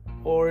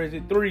 or is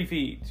it 3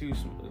 feet?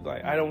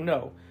 Like, I don't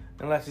know,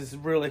 unless it's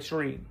real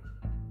extreme.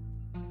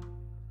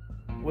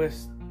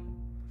 With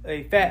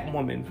a fat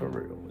woman, for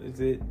real, is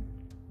it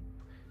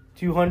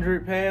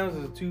 200 pounds?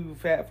 Is it too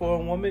fat for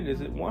a woman?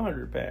 Is it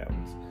 100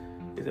 pounds?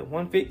 Is it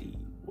 150?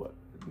 What?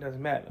 It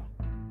doesn't matter.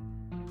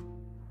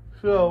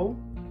 So,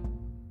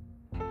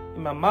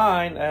 in my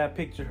mind, I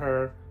pictured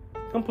her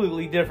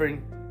completely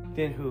different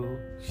than who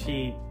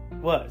she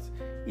was,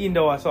 even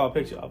though I saw a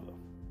picture of her.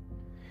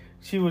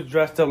 She was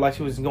dressed up like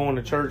she was going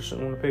to church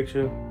on the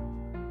picture.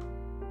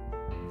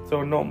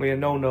 So normally a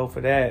no-no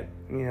for that,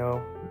 you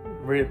know.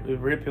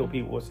 Red pill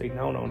people would say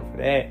no for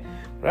that.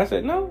 But I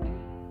said, no,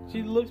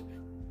 she looks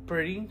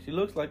pretty. She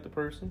looks like the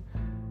person,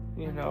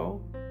 you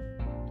know.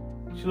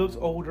 She looks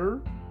older,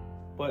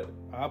 but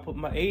I put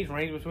my age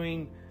range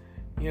between,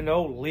 you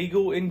know,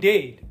 legal and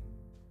dead.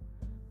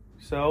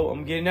 So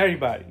I'm getting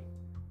everybody.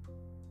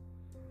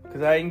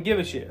 Because I didn't give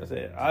a shit. I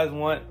said, I just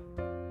want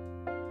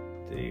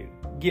to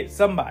get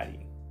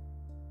somebody.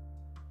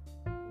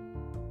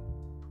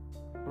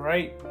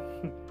 Right?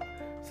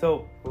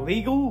 So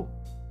legal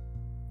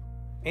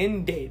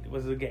and dead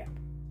was the gap.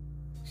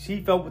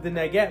 She fell within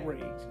that gap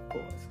range, of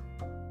course.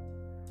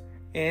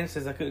 And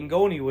since I couldn't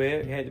go anywhere,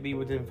 it had to be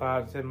within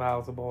 5 to 10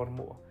 miles of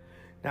Baltimore.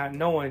 Not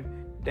knowing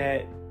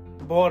that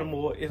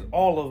Baltimore is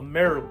all of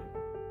Maryland.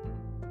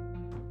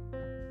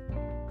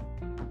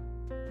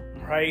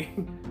 Right?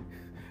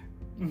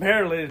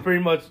 Maryland is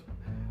pretty much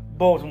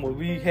Baltimore.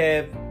 We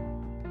have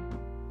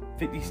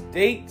 50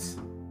 states,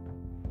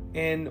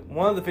 and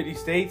one of the 50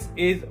 states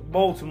is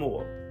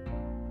Baltimore.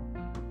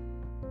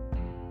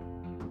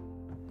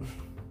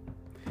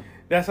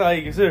 That's how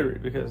you consider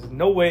it, because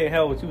no way in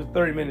hell, she was a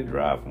 30-minute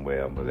drive from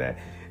where I was at,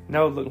 and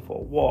I was looking for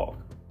a walk.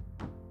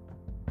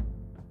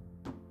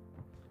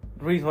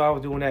 The reason why I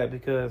was doing that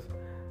because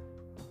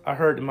I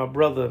heard that my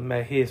brother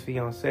met his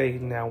fiancée,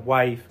 now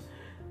wife,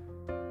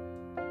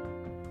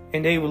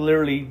 and they were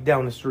literally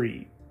down the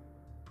street,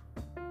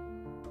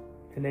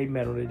 and they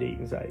met on a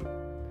dating site.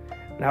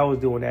 And I was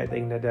doing that,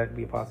 thinking that could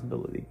be a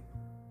possibility.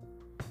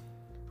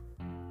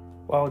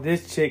 Well,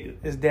 this chick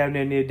is down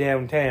there near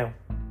downtown,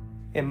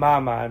 in my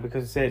mind,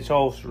 because it said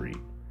Charles Street.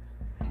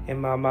 In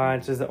my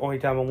mind, since the only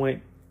time I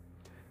went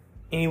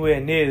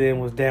anywhere near them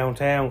was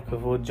downtown, because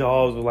what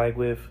jobs were like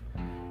with,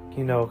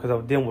 you know, because I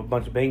was dealing with a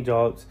bunch of bank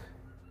jobs,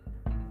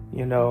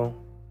 you know,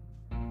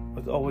 it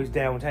was always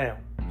downtown.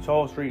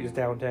 Charles Street is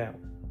downtown.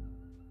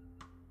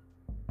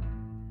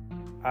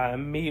 I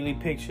immediately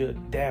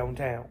pictured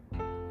downtown,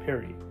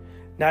 period.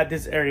 Not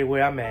this area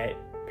where I'm at,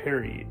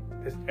 period.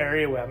 This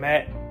area where I'm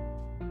at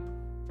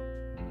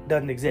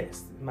doesn't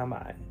exist in my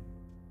mind.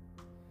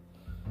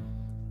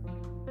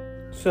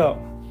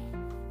 So,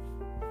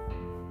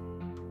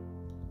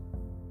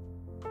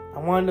 I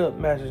wanted to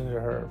message to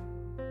her,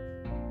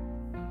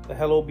 the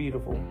hello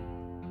beautiful,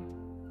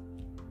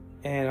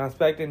 and I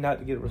expected not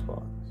to get a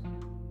response.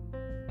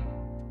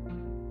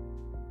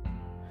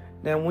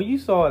 Now, when you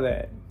saw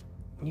that,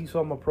 you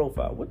saw my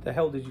profile, what the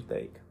hell did you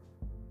think?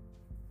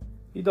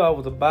 You thought I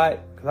was a bot?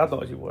 Because I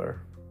thought you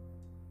were.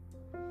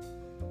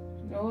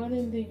 No, No, I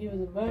didn't think it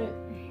was a butt.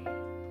 And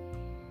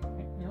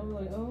I was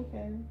like, oh,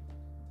 okay.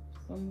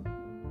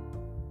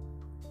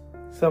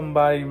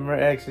 Somebody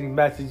actually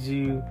messaged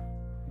you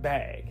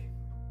back.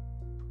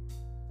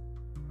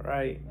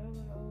 Right?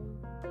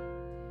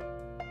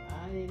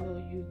 I didn't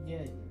know you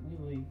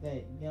were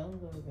that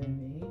younger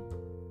than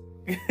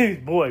me.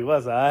 Boy,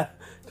 was I.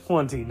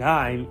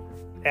 29.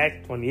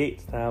 At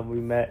 28 time we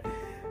met.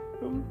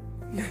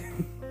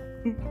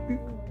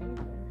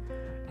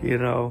 You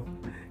know,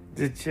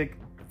 the chick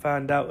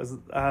found out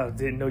I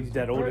didn't know you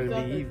that older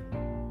than me.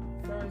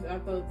 First, I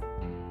thought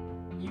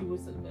you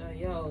was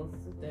somebody else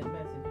that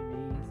messaged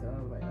me, so I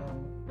was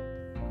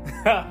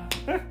like,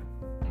 oh.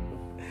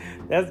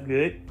 That's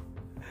good.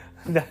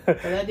 But I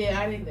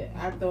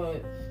thought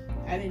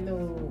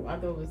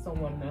it was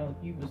someone else.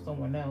 You was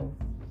someone else.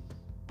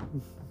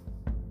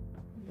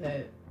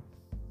 That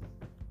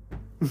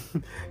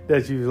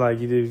you was like,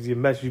 you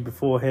messaged you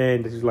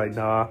beforehand, that you was like,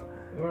 nah.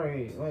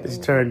 Right.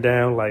 Just turned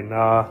down, like,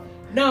 nah.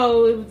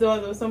 No, it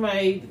was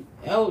somebody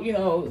else,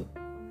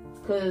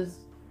 because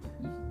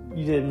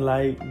you didn't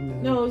like.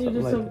 No, you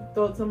just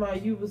thought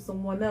you was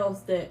someone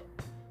else that,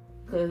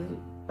 because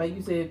like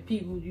you said,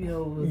 people,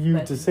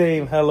 you the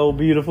same. Hello,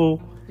 beautiful.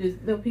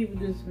 People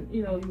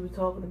you were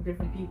talking to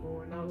different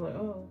people, and I was like,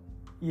 oh.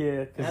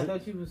 Yeah. And I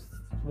thought you was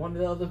one of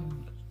the other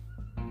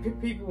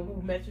people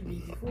who met you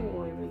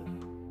before,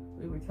 and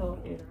we were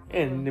talking.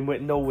 And it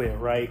went nowhere,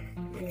 right?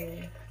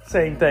 Yeah.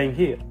 Same thing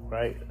here,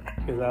 right?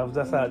 Because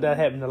that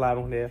happened a lot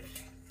on there.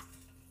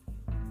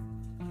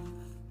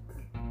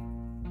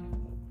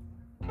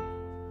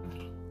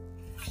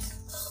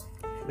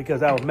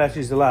 Because I would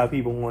message a lot of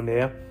people on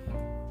there,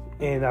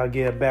 and I'll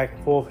get back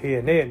and forth here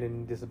and there, and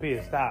then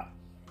disappear, stop.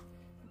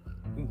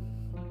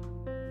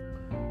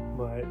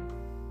 But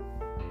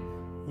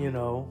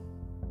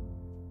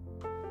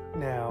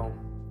now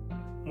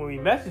when we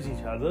message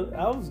each other,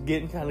 I was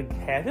getting kind of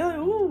happy, like,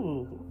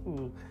 ooh.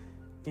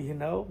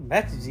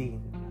 Messaging.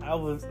 I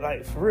was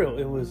like, for real,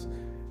 it was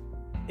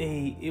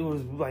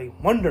like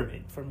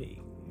wonderment for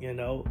me,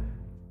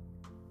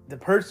 The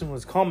person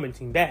was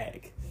commenting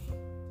back.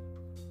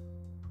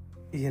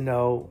 We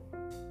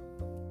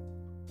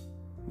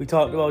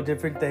talked about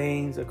different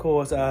things. Of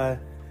course, I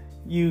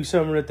used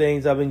some of the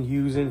things I've been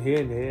using here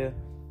and there.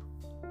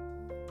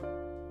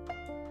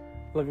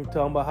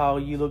 Talking about how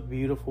you look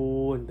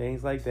beautiful and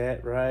things like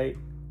that, right?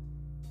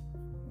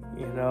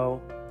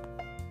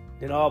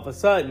 Then all of a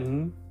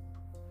sudden,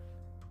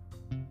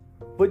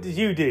 what did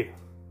you do?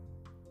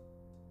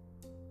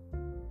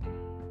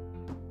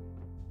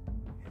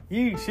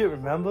 You should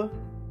remember.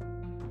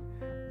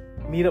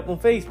 Meet up on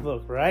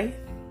Facebook, right?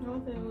 You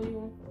want to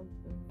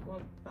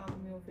follow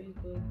me on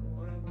Facebook or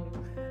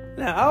whatever.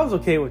 Now, I was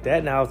okay with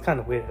that. Now, I was kind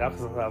of weirded out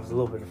because I was a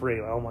little bit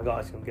afraid. Like, oh my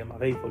God, she's going to get my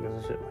Facebook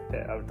and shit like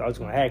that. I thought she was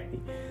going to hack me.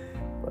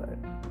 But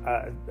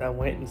I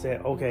went and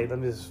said, okay, let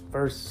me just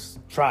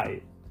first try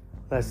it.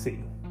 Let's see.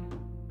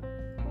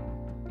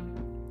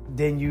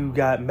 Then you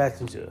got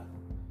Messenger.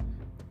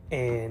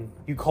 And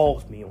you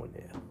called me on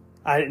there.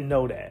 I didn't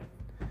know that.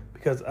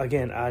 Because,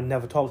 again, I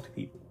never talked to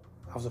people.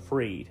 I was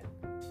afraid.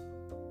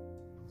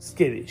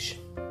 Skittish.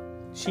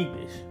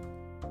 Sheepish.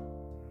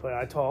 But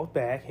I talked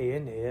back here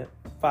and there.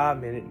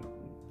 5 minutes,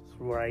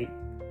 right?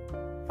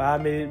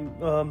 5 minute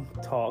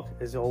talk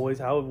is always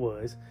how it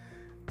was.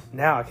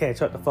 Now I can't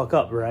shut the fuck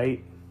up,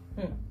 right?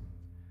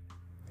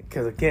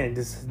 Because again,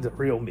 this is the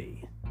real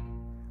me.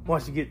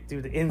 Once you get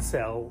through the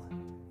incel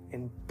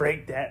and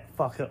break that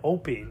fucker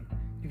open,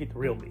 you get the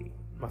real me.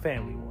 My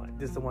family one.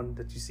 This is the one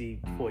that you see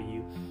before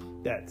you.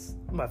 That's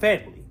my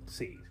family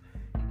sees.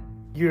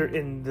 You're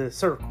in the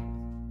circle.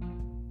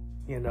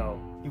 You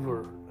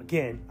were,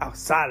 again,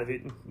 outside of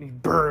it. You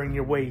burn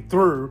your way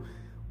through.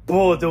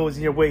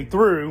 Bulldozing your way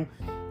through.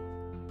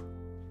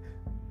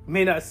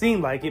 May not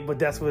seem like it, but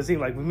that's what it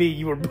seemed like with me.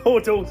 You were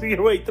bulldozing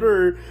your way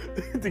through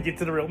to get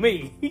to the real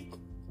me.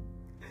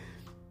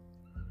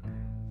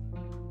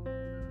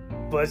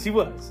 But she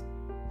was.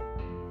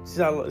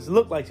 She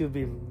looked like she was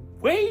being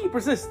way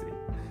persistent.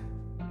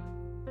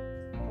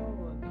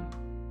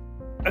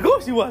 Of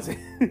course she wasn't.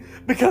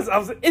 Because I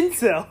was an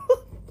incel.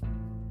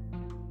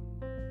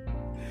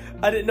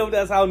 I didn't know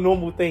that's how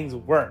normal things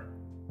were.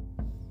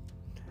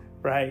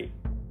 Right?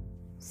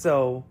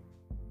 So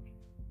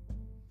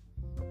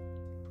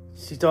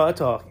she started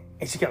talking,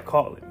 and she kept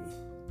calling me,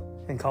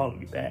 and calling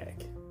me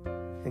back,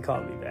 and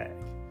calling me back.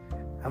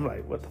 I'm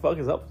like, what the fuck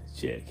is up with this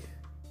chick?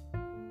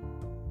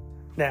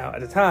 Now,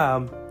 at the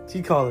time,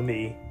 she's calling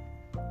me,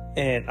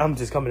 and I'm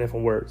just coming in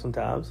from work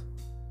sometimes,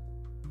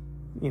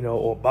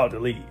 or about to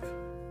leave.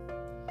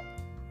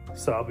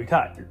 So I'll be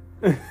tired.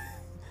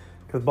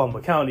 Because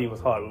Bumba County was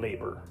hard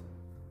labor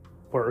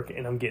work,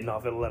 and I'm getting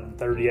off at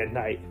 11:30 at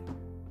night.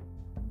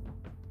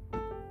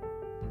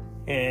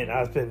 And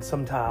I spent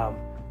some time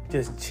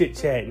just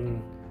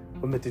chit-chatting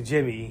with Mr.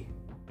 Jimmy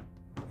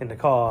in the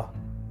car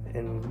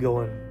and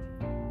going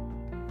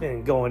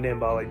in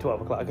by like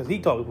 12 o'clock. Because he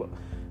talks about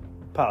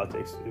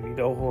politics. If you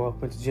know who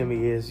Mr.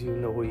 Jimmy is, you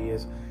know who he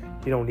is.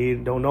 You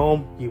don't know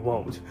him, you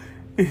won't.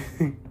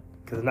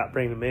 Because I'm not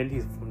bringing him in.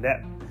 He's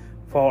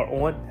far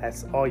on,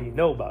 that's all you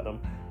know about him.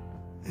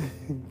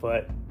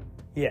 But,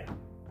 yeah.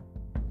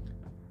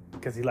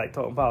 Because he liked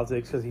talking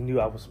politics because he knew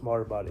I was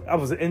smart about it. I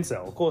was an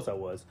incel. Of course I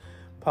was.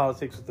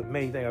 Politics was the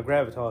main thing I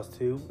gravitated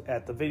to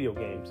at the video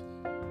games.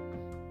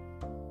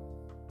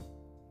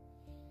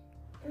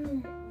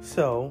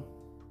 So,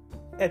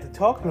 after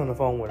talking on the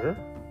phone with her,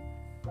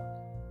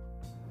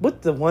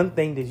 what's the one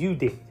thing that you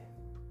did?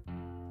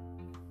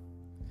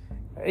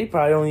 He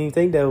probably don't even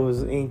think that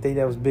was anything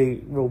that was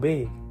big, real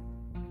big.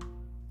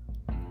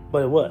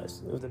 But it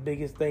was. It was the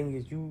biggest thing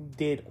that you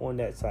did on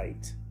that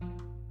site.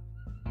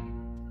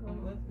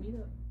 Let's meet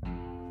up.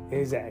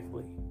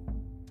 Exactly.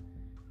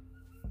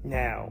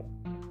 Now,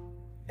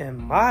 in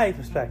my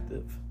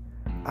perspective,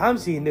 I'm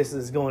seeing this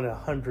as going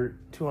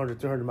 100, 200,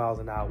 300 miles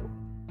an hour.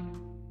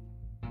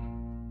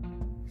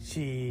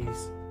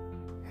 She's,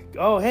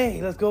 oh,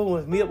 hey, let's go.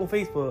 Let's meet up on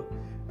Facebook.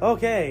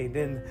 Okay,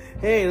 then,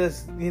 hey,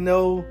 let's,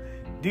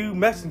 do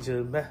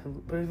Messenger.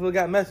 People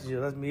got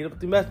Messenger. Let's meet up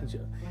through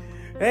Messenger.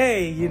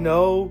 Hey,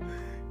 how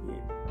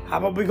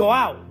about we go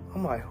out?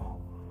 I'm like,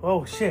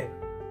 oh, shit.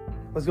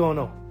 What's going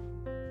on?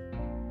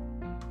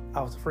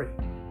 I was afraid.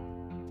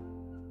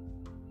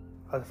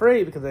 I was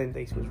afraid because I didn't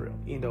think she was real.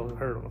 Even though I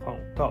heard her on the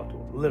phone, talk to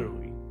her,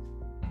 literally.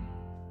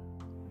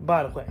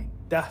 By the way,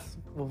 that's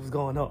what was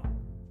going on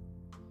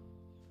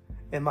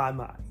in my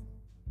mind.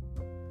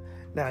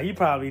 Now, you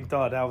probably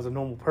thought I was a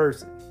normal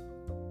person.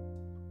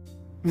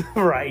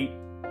 Right?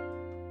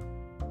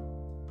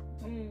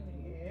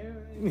 Yeah.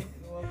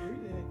 Well, the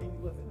reason I think you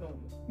wasn't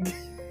normal.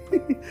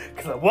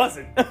 Because I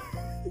wasn't.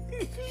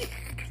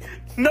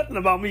 Nothing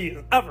about me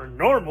is ever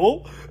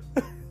normal.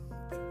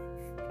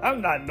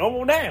 I'm not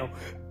normal now.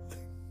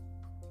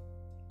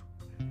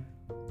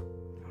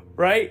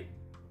 Right?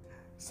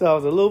 So I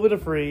was a little bit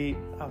afraid.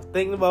 I was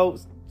thinking about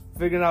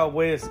figuring out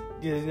ways,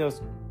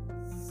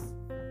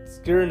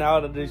 skirting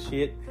out of this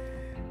shit.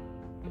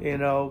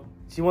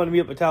 She wanted to meet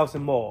up at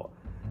Towson Mall.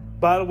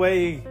 By the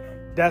way,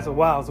 that's a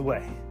whiles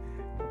away.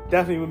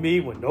 Definitely with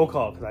me with no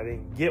call because I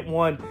didn't get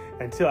one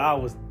until I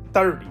was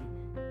 30.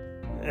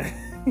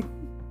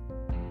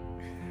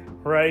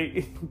 Right?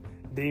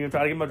 Didn't even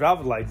try to get my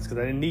driver's license because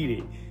I didn't need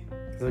it.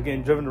 Because I was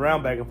getting driven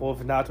around back and forth,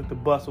 and now I took the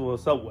bus or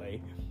the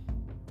subway.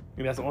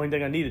 And that's the only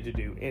thing I needed to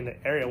do. In the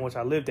area in which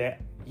I lived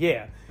at,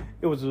 yeah,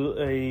 it was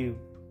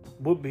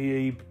would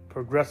be a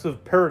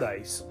progressive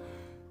paradise.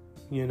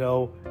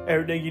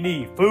 Everything you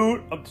need.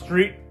 Food, up the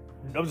street,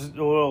 a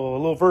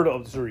little further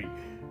up the street.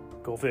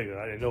 Go figure.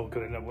 I didn't know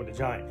because I never went to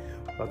Giant.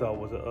 I thought it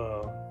was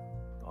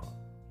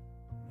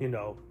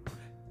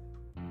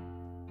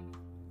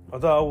I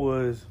thought it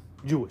was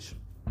Jewish.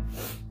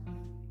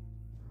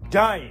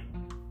 Giant.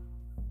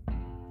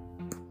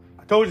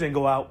 I told you didn't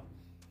go out.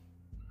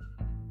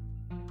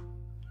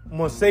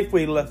 When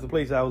Safeway left the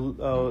place I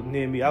was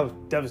near me, I was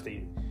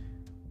devastated.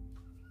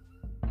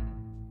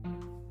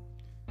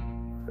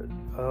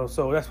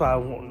 So that's why I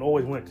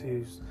always went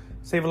to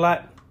Save a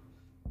Lot.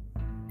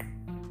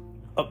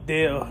 Up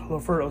there, a little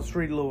further up the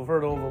street, a little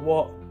further over the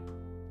walk.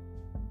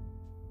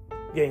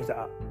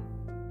 GameStop.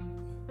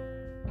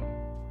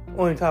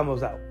 Only time I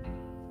was out.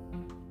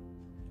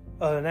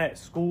 Other than that,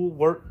 school,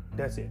 work,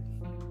 that's it.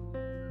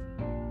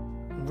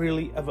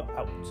 Really ever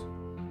out.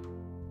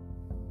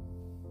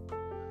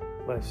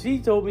 But she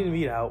told me to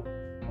meet out.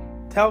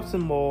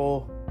 Towson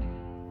Mall.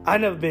 I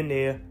never been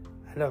there.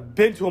 I never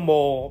been to a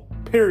mall,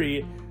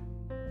 period.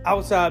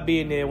 Outside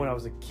being there when I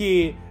was a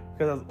kid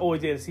because I was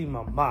always there to see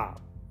my mom.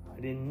 I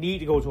didn't need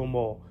to go to a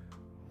mall.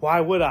 Why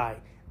would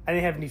I? I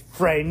didn't have any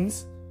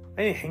friends.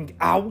 I didn't hang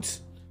out.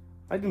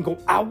 I didn't go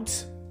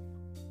out.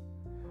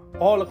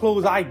 All the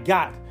clothes I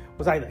got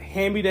was either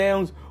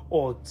hand-me-downs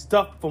or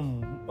stuff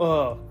from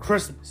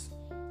Christmas.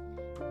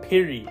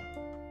 Period.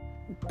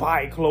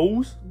 Buy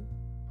clothes.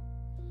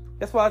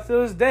 That's why to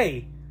this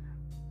day,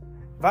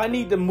 if I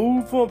need to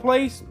move from a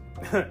place,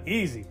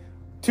 easy.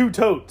 2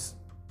 totes.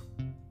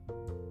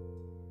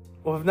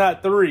 Or if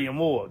not 3 or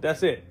more.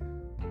 That's it.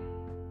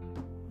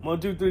 1,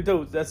 2, 3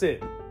 totes. That's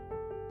it.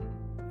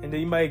 And then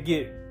you might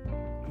get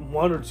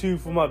 1 or 2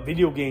 for my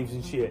video games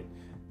and shit.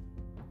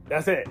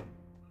 That's it.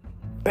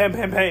 Bam,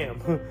 bam, bam.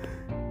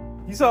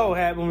 You saw what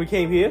happened when we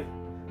came here.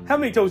 How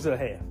many totes did I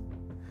have?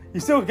 You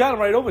still got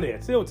them right over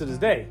there. Still to this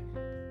day.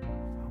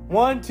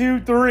 1, 2,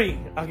 3.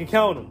 I can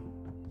count them.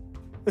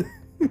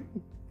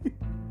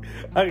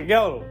 I can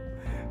count them.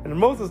 And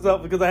most of the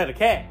stuff because I had a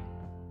cat.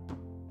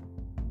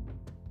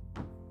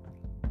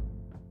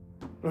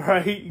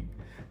 Right?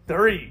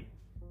 3.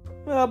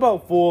 Well,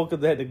 about 4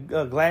 because they had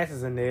the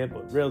glasses in there,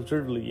 but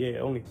relatively, yeah,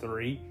 only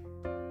 3.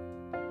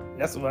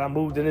 That's what I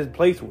moved in this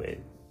place with.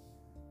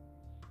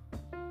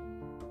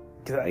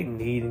 Because I didn't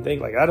need anything.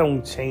 Like, I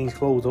don't change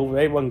clothes over.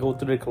 Everyone go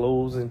through their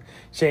clothes and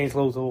change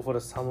clothes over for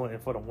the summer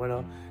and for the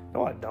winter.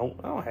 No, I don't.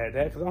 I don't have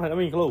that because I don't have that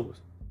many clothes.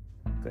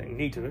 I didn't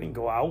need to. I didn't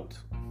go out.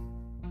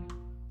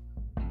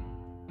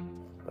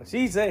 But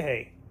she said,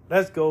 hey,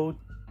 let's go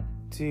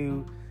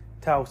to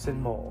Towson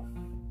Mall.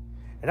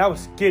 And I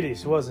was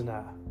skittish, wasn't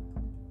I?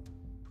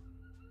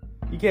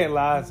 You can't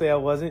lie and say I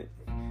wasn't.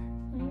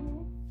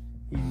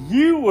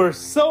 You were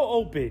so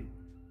open.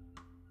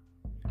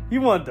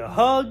 You want to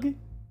hug?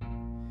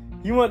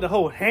 You want to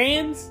hold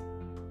hands?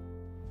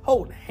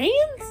 Hold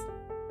hands?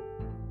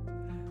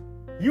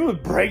 You was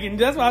breaking.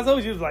 That's why I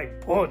told you, was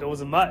like, boy,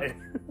 those in my,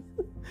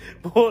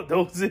 boy,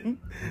 those in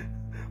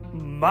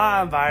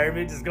my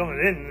environment, just going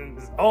in and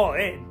it's all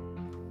in.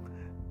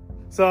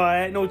 So I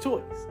had no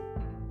choice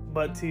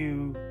but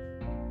to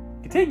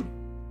continue,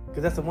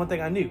 because that's the one thing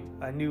I knew.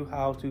 I knew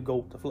how to go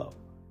with the flow.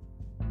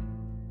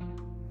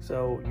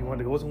 So you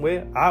wanted to go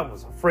somewhere? I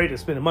was afraid of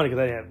spending money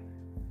because I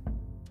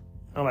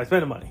don't like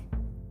spending money.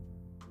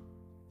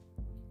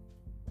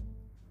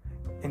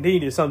 And then you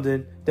did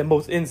something that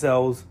most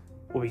incels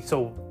will be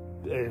so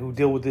who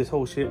deal with this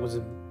whole shit was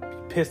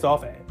pissed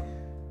off at.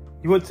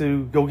 You went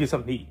to go get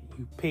something to eat.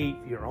 You paid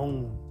for your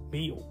own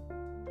meal.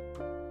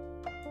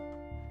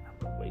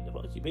 Wait, the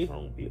fuck? You paid for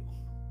your own meal?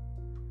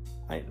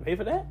 I didn't pay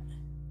for that.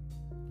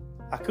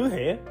 I could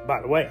have.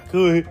 By the way, I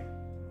could.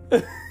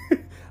 I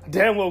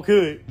damn well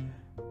could.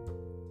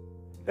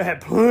 I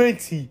had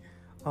plenty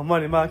of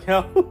money in my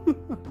account to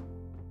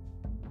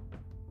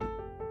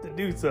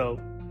do so.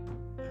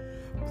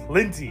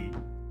 Plenty.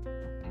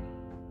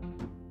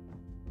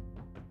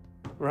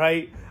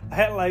 Right? I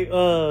had like,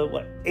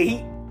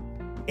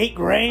 $8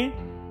 grand?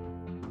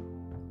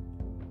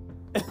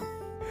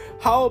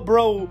 How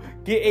bro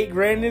get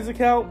 $8 in his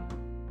account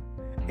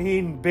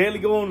and barely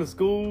going to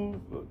school?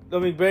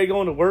 Barely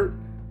going to work.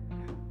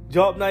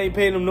 Job not even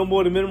paying them no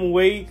more than minimum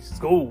wage.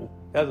 School.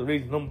 That's the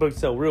reason them books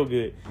sell real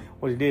good.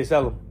 Well, they did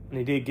sell them, and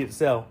they did get to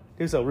sell.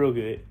 They sell real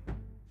good.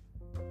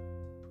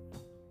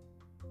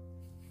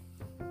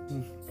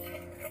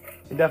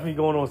 And definitely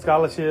going on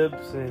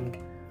scholarships and,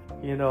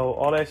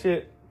 all that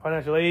shit.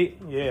 Financial aid,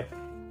 yeah.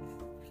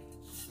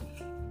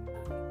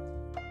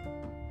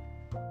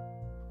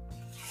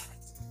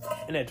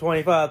 And that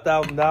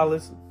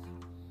 $25,000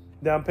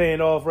 that I'm paying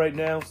off right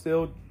now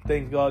still,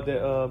 thank God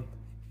that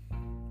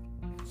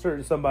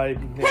certain somebody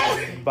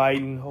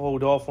Biden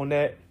hold off on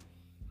that.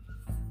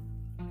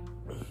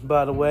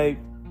 By the way,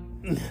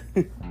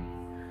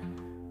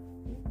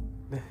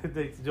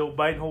 Joe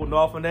Biden holding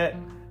off on that.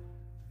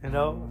 I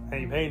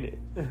ain't paying it.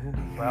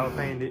 But I was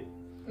paying it.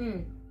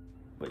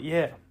 But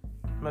yeah,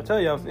 I'm gonna tell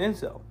you I was an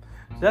incel.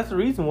 So that's the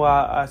reason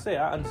why I say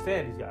I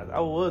understand these guys. I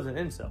was an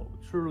incel,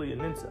 truly an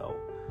incel.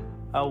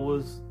 I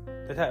was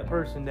the type of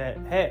person that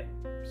had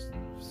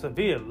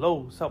severe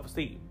low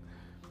self-esteem,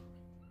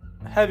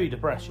 heavy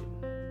depression.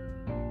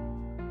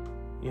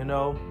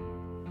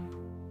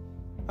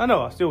 I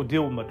know I still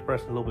deal with my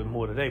depression a little bit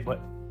more today, but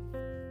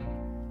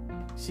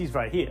she's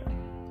right here.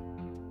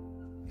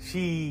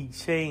 She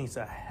changed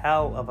a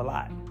hell of a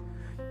lot.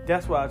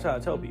 That's why I try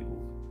to tell people,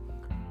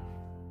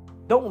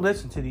 don't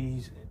listen to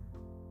these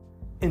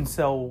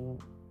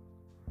incel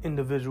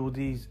individuals,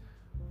 these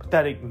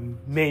pathetic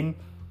men,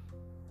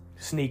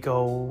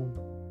 Sneeko,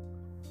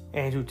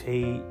 Andrew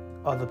Tate,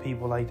 other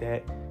people like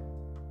that,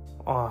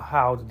 on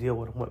how to deal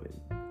with women.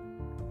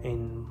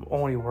 And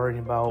only worrying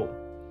about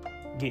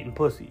getting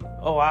pussy.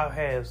 Oh, I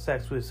have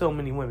sex with so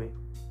many women.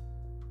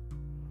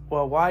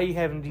 Well, why are you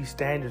having these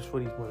standards for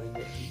these women?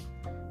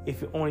 If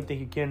the only thing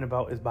you're caring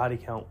about is body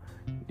count.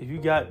 If you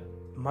got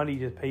money,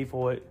 just pay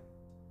for it.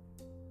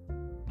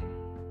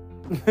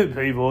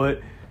 Pay for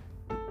it.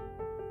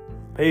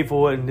 Pay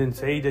for it and then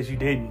say that you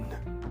didn't.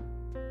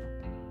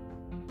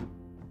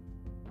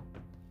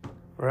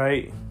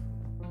 Right?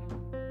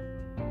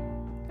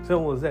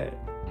 Simple as that.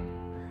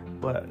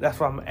 But that's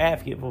why I'm an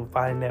advocate for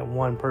finding that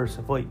one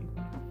person for you.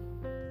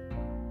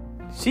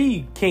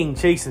 She came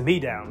chasing me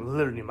down,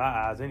 literally in my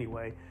eyes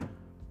anyway.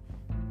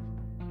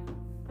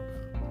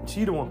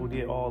 She the one who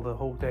did all the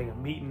whole thing of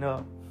meeting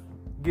up,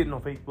 getting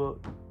on Facebook,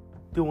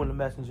 doing the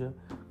messenger,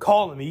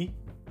 calling me.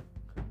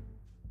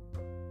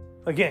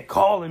 Again,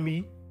 calling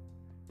me.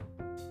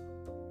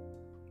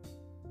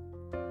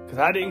 Because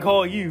I didn't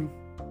call you.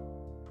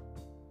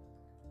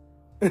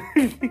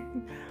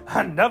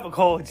 I never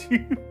called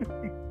you.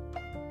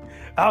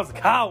 I was a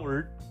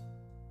coward.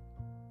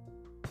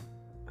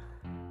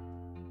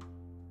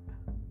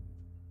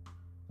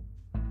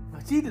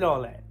 But she did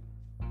all that.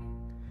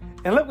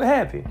 And look what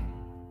happened.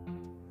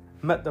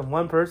 Met the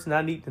one person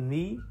I need to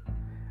meet.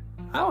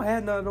 I don't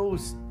have none of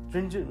those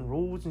stringent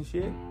rules and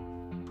shit.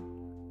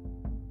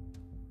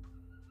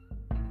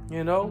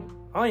 I don't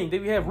even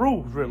think we have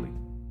rules, really.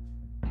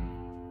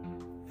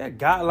 There are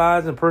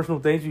guidelines and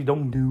personal things you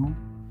don't do.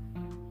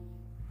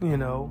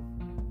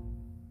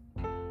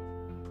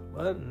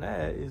 Other than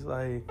that, it's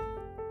like,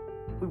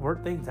 we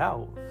work things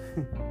out.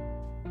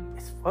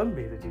 It's fun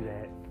being to do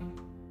that.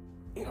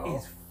 It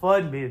is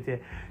fun being to do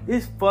that.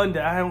 It's fun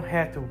that I don't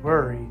have to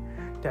worry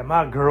that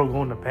my girl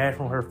going to the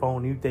bathroom on her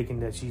phone, you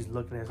thinking that she's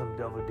looking at some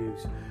double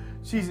deuce.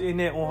 She's in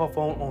there on her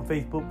phone on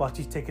Facebook while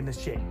she's taking the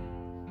shit.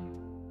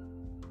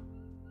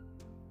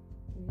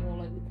 More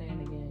likely playing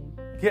the game.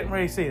 Getting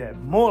ready to say that.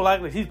 More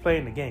likely she's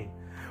playing the game.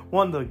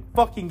 One of the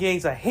fucking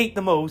games I hate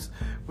the most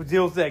was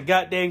deals with that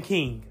goddamn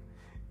king.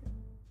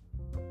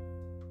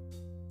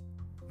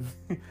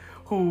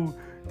 Who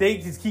they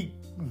just keep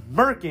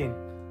murking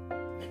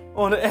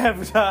on the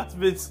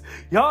advertisements.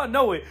 Y'all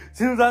know it. As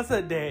soon as I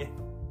said that,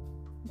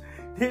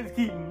 They just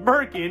keep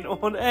murking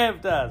on the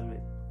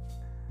advertisement.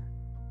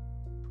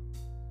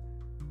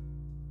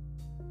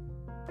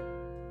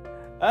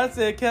 I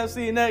said, kept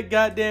seeing that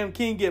goddamn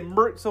king get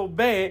murked so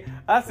bad.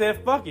 I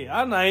said, fuck it.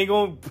 I'm not even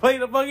gonna play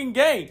the fucking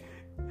game.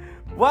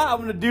 Why?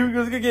 I'm the dude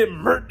who's gonna get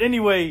murked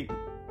anyway.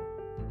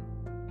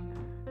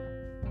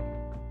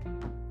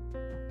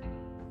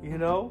 You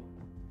know?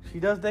 She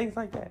does things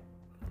like that.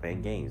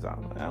 Playing games. I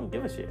don't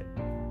give a shit.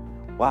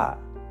 Why?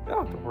 I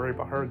don't have to worry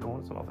about her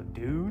going to some other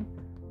dude.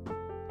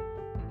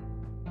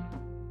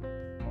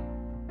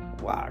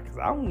 Why? Because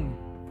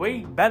I'm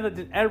way better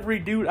than every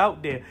dude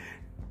out there.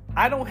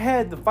 I don't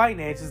have the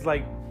finances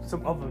like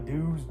some other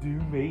dudes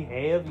may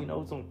have, you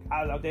know, some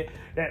guys out there,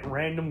 that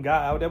random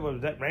guy out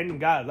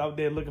is out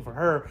there looking for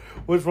her.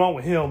 What's wrong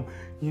with him?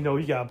 You know,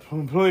 you got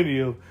plenty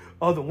of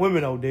other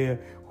women out there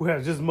who have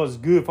just as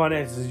much good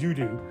finances as you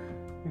do.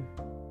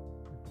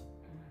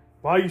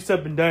 Why are you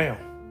stepping down?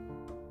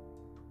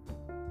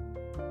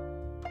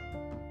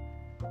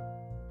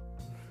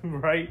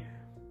 Right?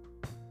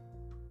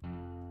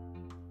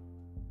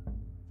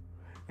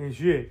 And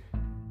shit.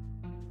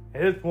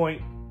 At this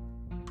point,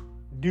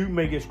 dude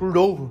may get screwed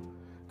over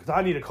because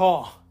I need a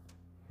car.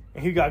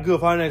 And he got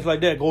good finance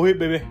like that. Go ahead,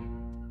 baby.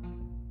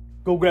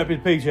 Go grab his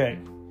paycheck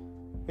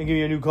and give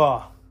me a new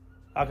car.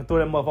 I can throw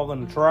that motherfucker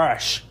in the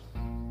trash.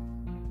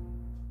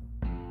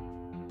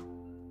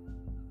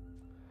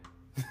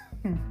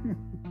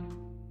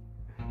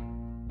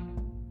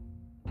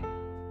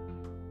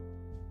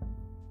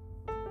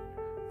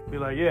 Be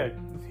like, yeah,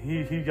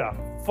 he got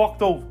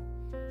fucked over.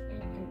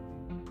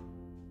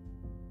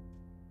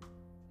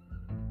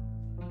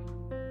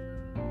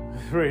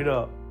 Straight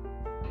up.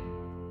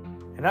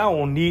 And I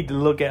don't need to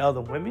look at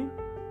other women,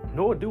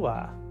 nor do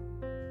I.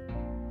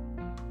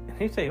 And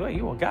they say, wait,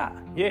 you a guy?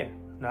 Yeah.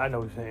 No, I know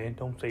what you're saying.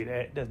 Don't say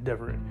that. That's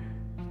different.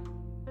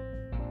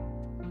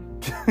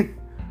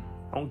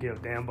 I don't give a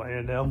damn about any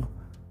of them.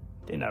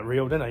 They're not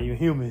real. They're not even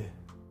human.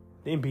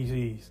 They're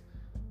NPCs.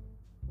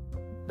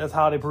 That's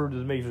how they prove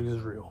this Matrix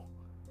is real.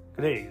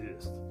 Because they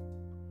exist.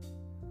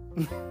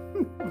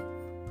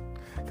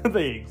 Because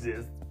they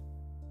exist.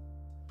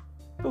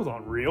 Those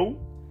aren't real.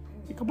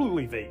 They're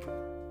completely fake.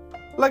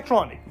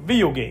 Electronic.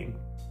 Video game.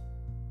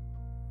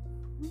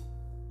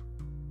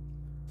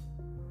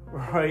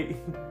 Right?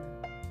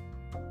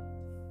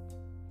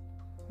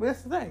 But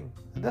that's the thing.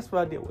 That's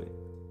what I deal with.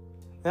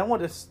 And I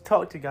want to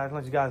talk to you guys and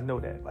let you guys know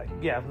that. Like,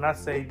 yeah, when I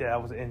say that I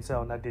was an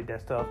incel and I did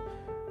that stuff,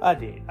 I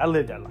did. I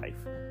lived that life.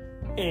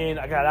 And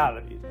I got out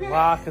of it.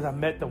 Why? Because I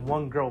met the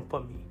one girl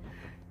for me.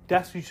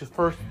 That's what you should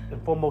first and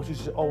foremost you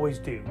should always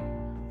do.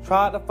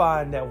 Try to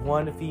find that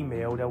one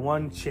female, that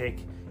one chick,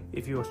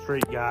 if you're a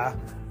straight guy,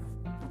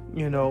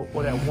 you know,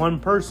 or that one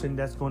person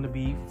that's going to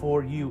be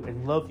for you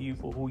and love you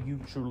for who you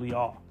truly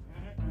are.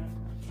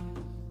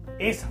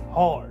 It's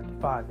hard to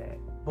find that,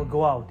 but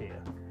go out there.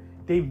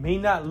 They may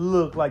not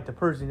look like the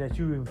person that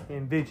you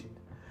envisioned.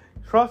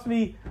 Trust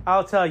me,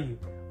 I'll tell you,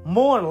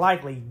 more than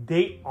likely,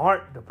 they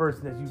aren't the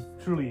person that you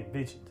truly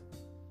envisioned.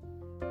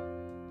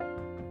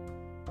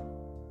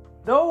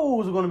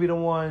 Those are going to be the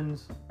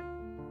ones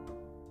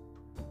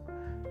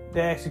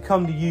that actually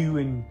come to you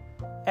and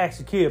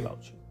actually care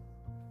about you.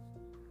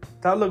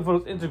 Stop looking for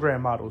those Instagram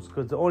models,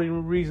 because the only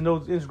reason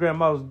those Instagram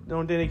models, the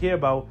only thing they care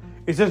about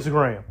is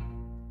Instagram.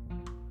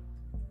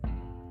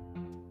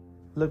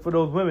 Look for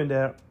those women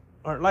that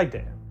aren't like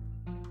that,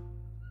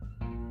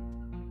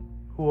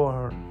 who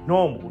are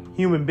normal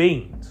human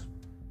beings.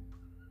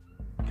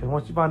 Because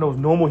once you find those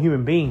normal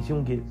human beings,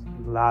 you're going to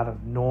get a lot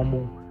of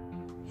normal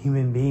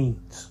human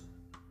beings.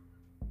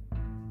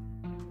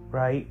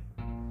 Right?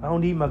 I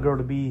don't need my girl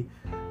to be,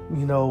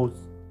 you know,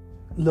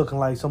 looking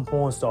like some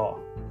porn star.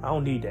 I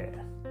don't need that.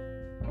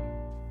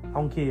 I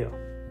don't care.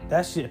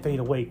 That shit fade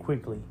away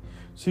quickly.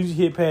 As soon as you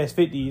hit past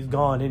 50, it's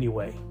gone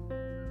anyway.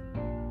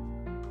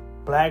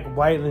 Black,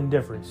 white, and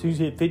indifferent. As soon as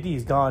you hit 50,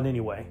 it's gone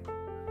anyway.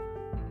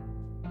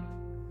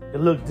 The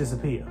looks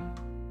disappear.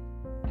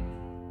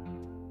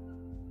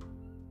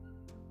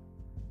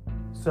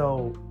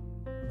 So,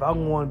 if I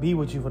want to be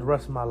with you for the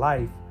rest of my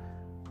life,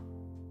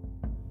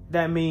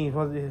 that means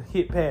once it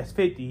hit past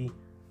 50,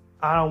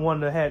 I don't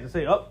want to have to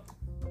say, oh,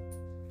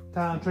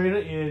 time trader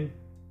in.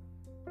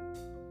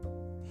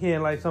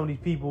 Hearing like some of these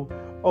people,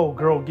 oh,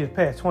 girl gets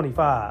past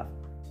 25.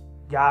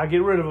 Gotta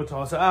get rid of her,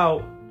 toss her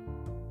out.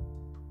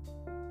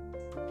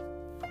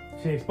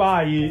 She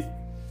expired.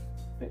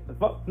 The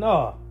fuck?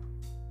 No.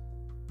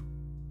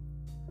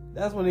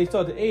 That's when they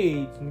start to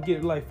age and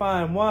get like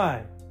fine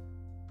wine.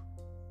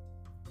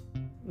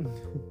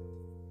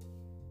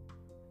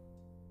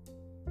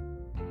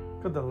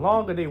 Because the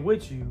longer they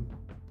with you,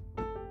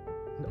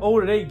 the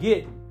older they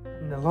get.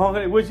 And the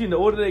longer they with you and the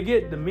older they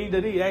get, the mean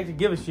that they actually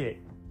give a shit.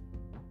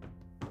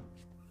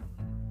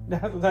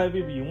 That's the type of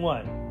people you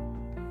want.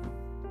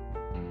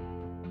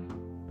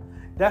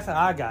 That's how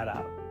I got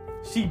out.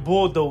 She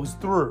bulldozed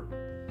through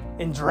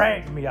and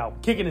dragged me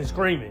out, kicking and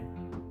screaming.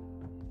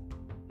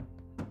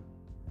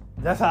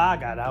 That's how I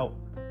got out.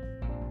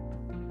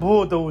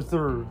 Bulldozed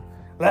through.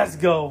 Let's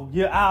go.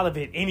 You're out of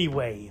it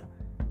anyway.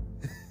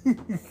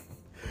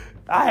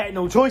 I had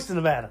no choice in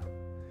the matter.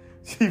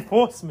 She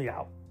forced me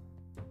out.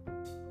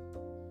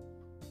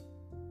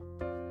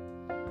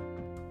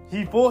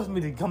 He forced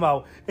me to come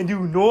out and do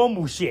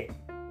normal shit.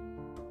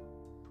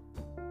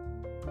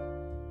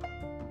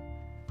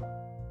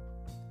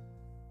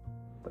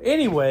 But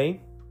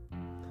anyway,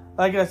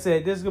 like I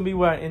said, this is going to be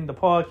where I end the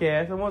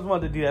podcast. I just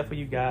wanted to do that for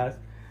you guys.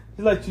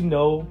 To let you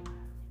know,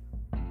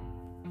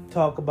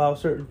 talk about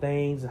certain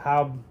things,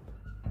 how,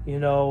 you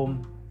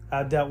know,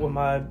 I dealt with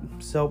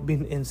myself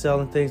being incel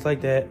and things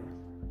like that.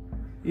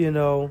 You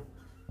know.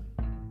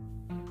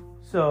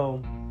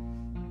 So,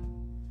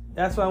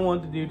 that's what I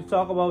wanted to do, to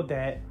talk about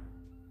that.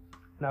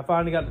 And I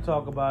finally got to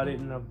talk about it,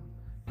 and I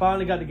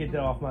finally got to get that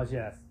off my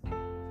chest.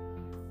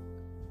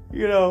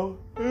 You know,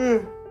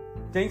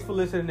 thanks for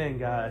listening in,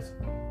 guys.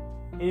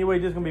 Anyway,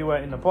 this is going to be where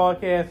I end the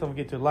podcast. Don't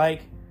forget to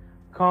like,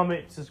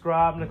 comment,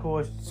 subscribe, and of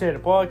course, share the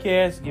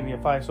podcast. Give me a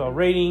 5-star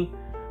rating.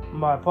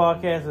 My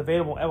podcast is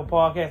available on Apple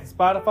Podcasts and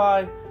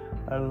Spotify.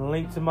 A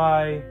link to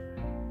my,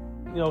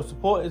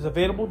 support is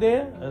available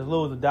there. As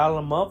low as $1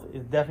 a month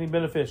is definitely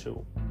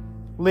beneficial.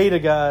 Later,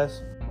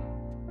 guys.